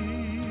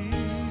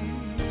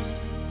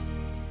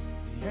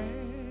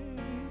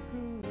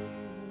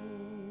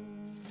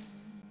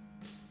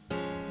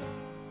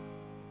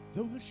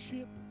 Though the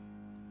ship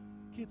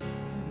gets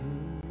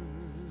battered,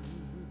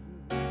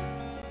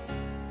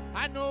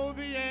 I know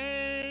the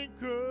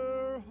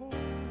anchor holds,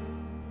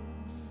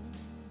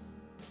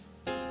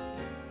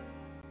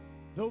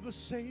 though the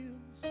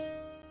sails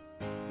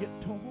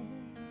get torn.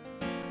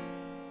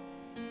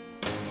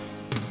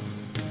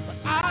 But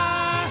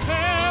I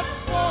have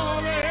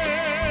fallen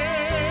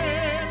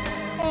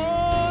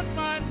on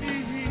my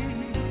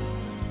knees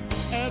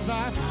as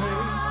I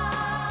face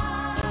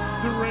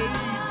the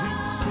raging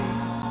sea.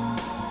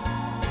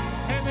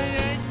 The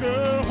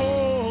anchor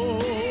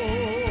holds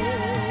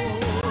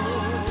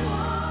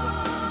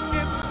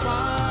in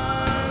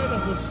spite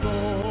of the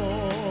storm.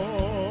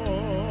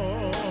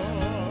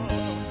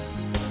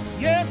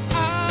 Yes, I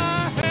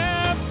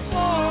have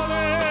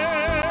fallen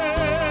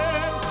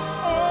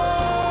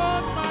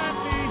on my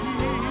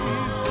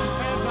knees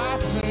as I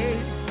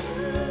face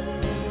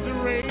the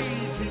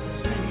raging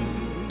sea,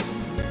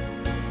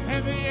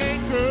 and the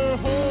anchor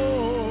holds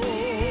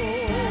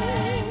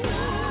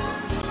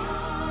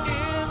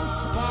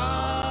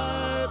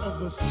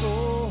the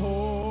storm.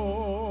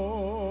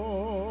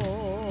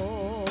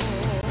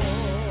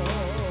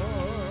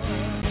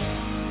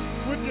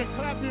 Would you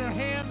clap your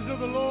hands to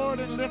the Lord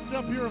and lift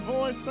up your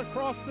voice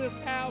across this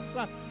house?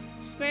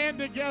 Stand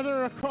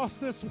together across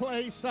this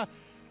place.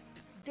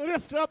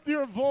 lift up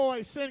your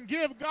voice and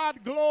give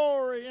God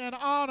glory and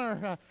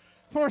honor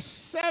for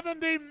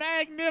 70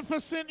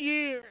 magnificent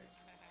years.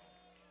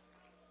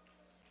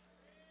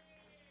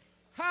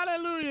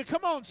 Hallelujah.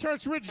 Come on,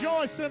 church,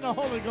 rejoice in the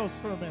Holy Ghost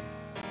for a minute.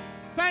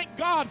 Thank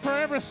God for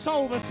every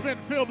soul that's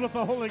been filled with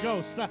the Holy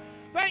Ghost.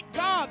 Thank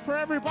God for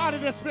everybody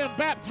that's been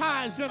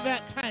baptized in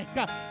that tank.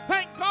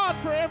 Thank God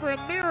for every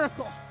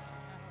miracle,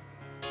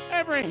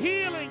 every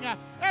healing,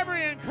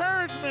 every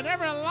encouragement,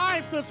 every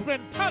life that's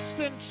been touched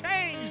and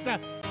changed.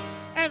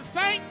 And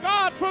thank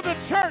God for the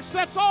church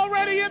that's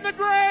already in the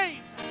grave.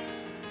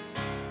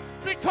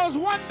 Because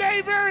one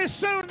day very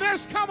soon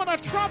there's coming a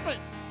trumpet.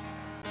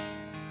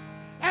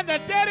 And the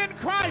dead in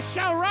Christ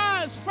shall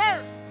rise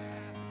first.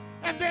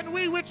 And then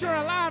we which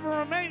are alive and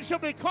remain shall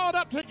be caught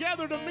up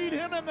together to meet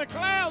him in the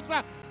clouds.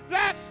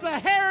 That's the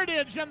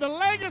heritage and the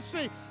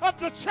legacy of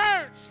the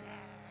church.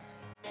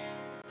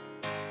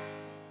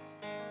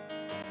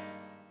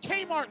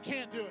 Kmart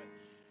can't do it.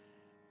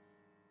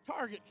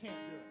 Target can't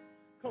do it.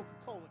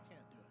 Coca-Cola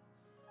can't do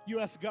it.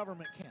 U.S.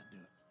 government can't do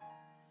it.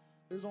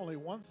 There's only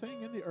one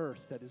thing in the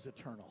earth that is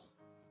eternal,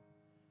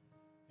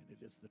 and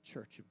it is the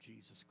church of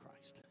Jesus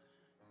Christ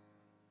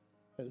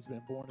that has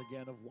been born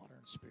again of water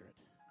and spirit.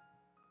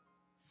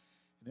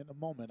 And in a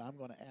moment, I'm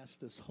going to ask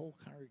this whole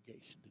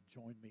congregation to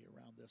join me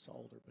around this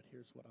altar, but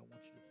here's what I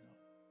want you to know.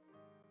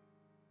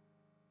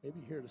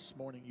 Maybe here this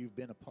morning you've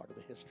been a part of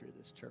the history of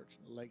this church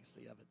and the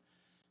legacy of it,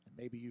 and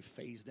maybe you've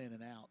phased in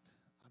and out.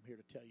 I'm here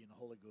to tell you in the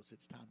Holy Ghost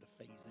it's time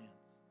to phase in.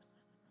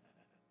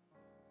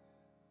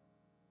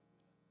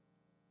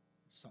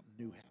 Something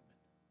new happened.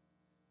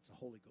 It's a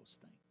Holy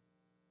Ghost thing.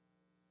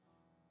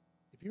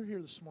 If you're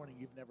here this morning,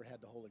 you've never had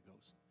the Holy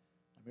Ghost.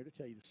 I'm here to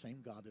tell you the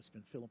same God that's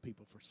been filling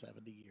people for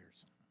 70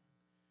 years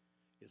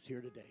is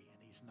here today, and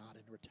he's not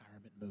in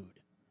retirement mood.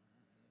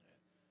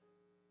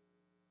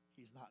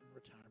 He's not in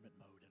retirement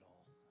mode at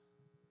all.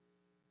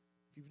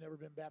 If you've never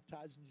been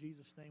baptized in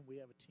Jesus' name, we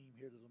have a team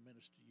here that will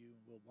minister to you and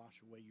will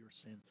wash away your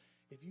sins.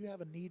 If you have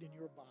a need in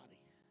your body,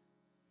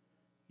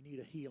 you need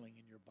a healing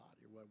in your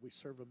body, or what, we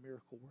serve a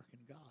miracle-working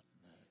God.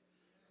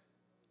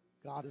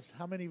 God is,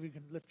 how many of you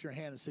can lift your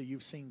hand and say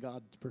you've seen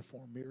God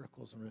perform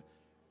miracles?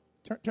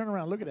 Turn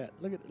around, look at that.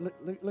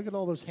 Look at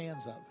all those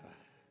hands up.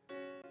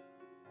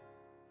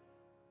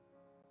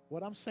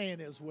 What I'm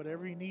saying is,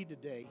 whatever you need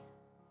today,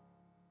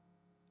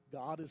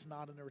 God is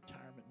not in a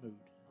retirement mood.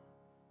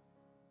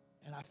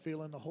 And I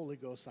feel in the Holy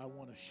Ghost, I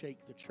want to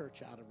shake the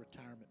church out of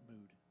retirement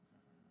mood.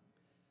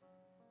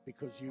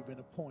 Because you've been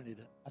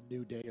appointed a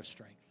new day of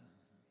strength.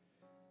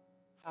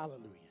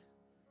 Hallelujah.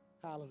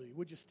 Hallelujah.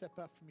 Would you step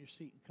up from your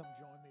seat and come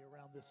join me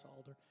around this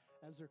altar?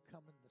 As they're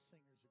coming, the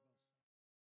singers are going.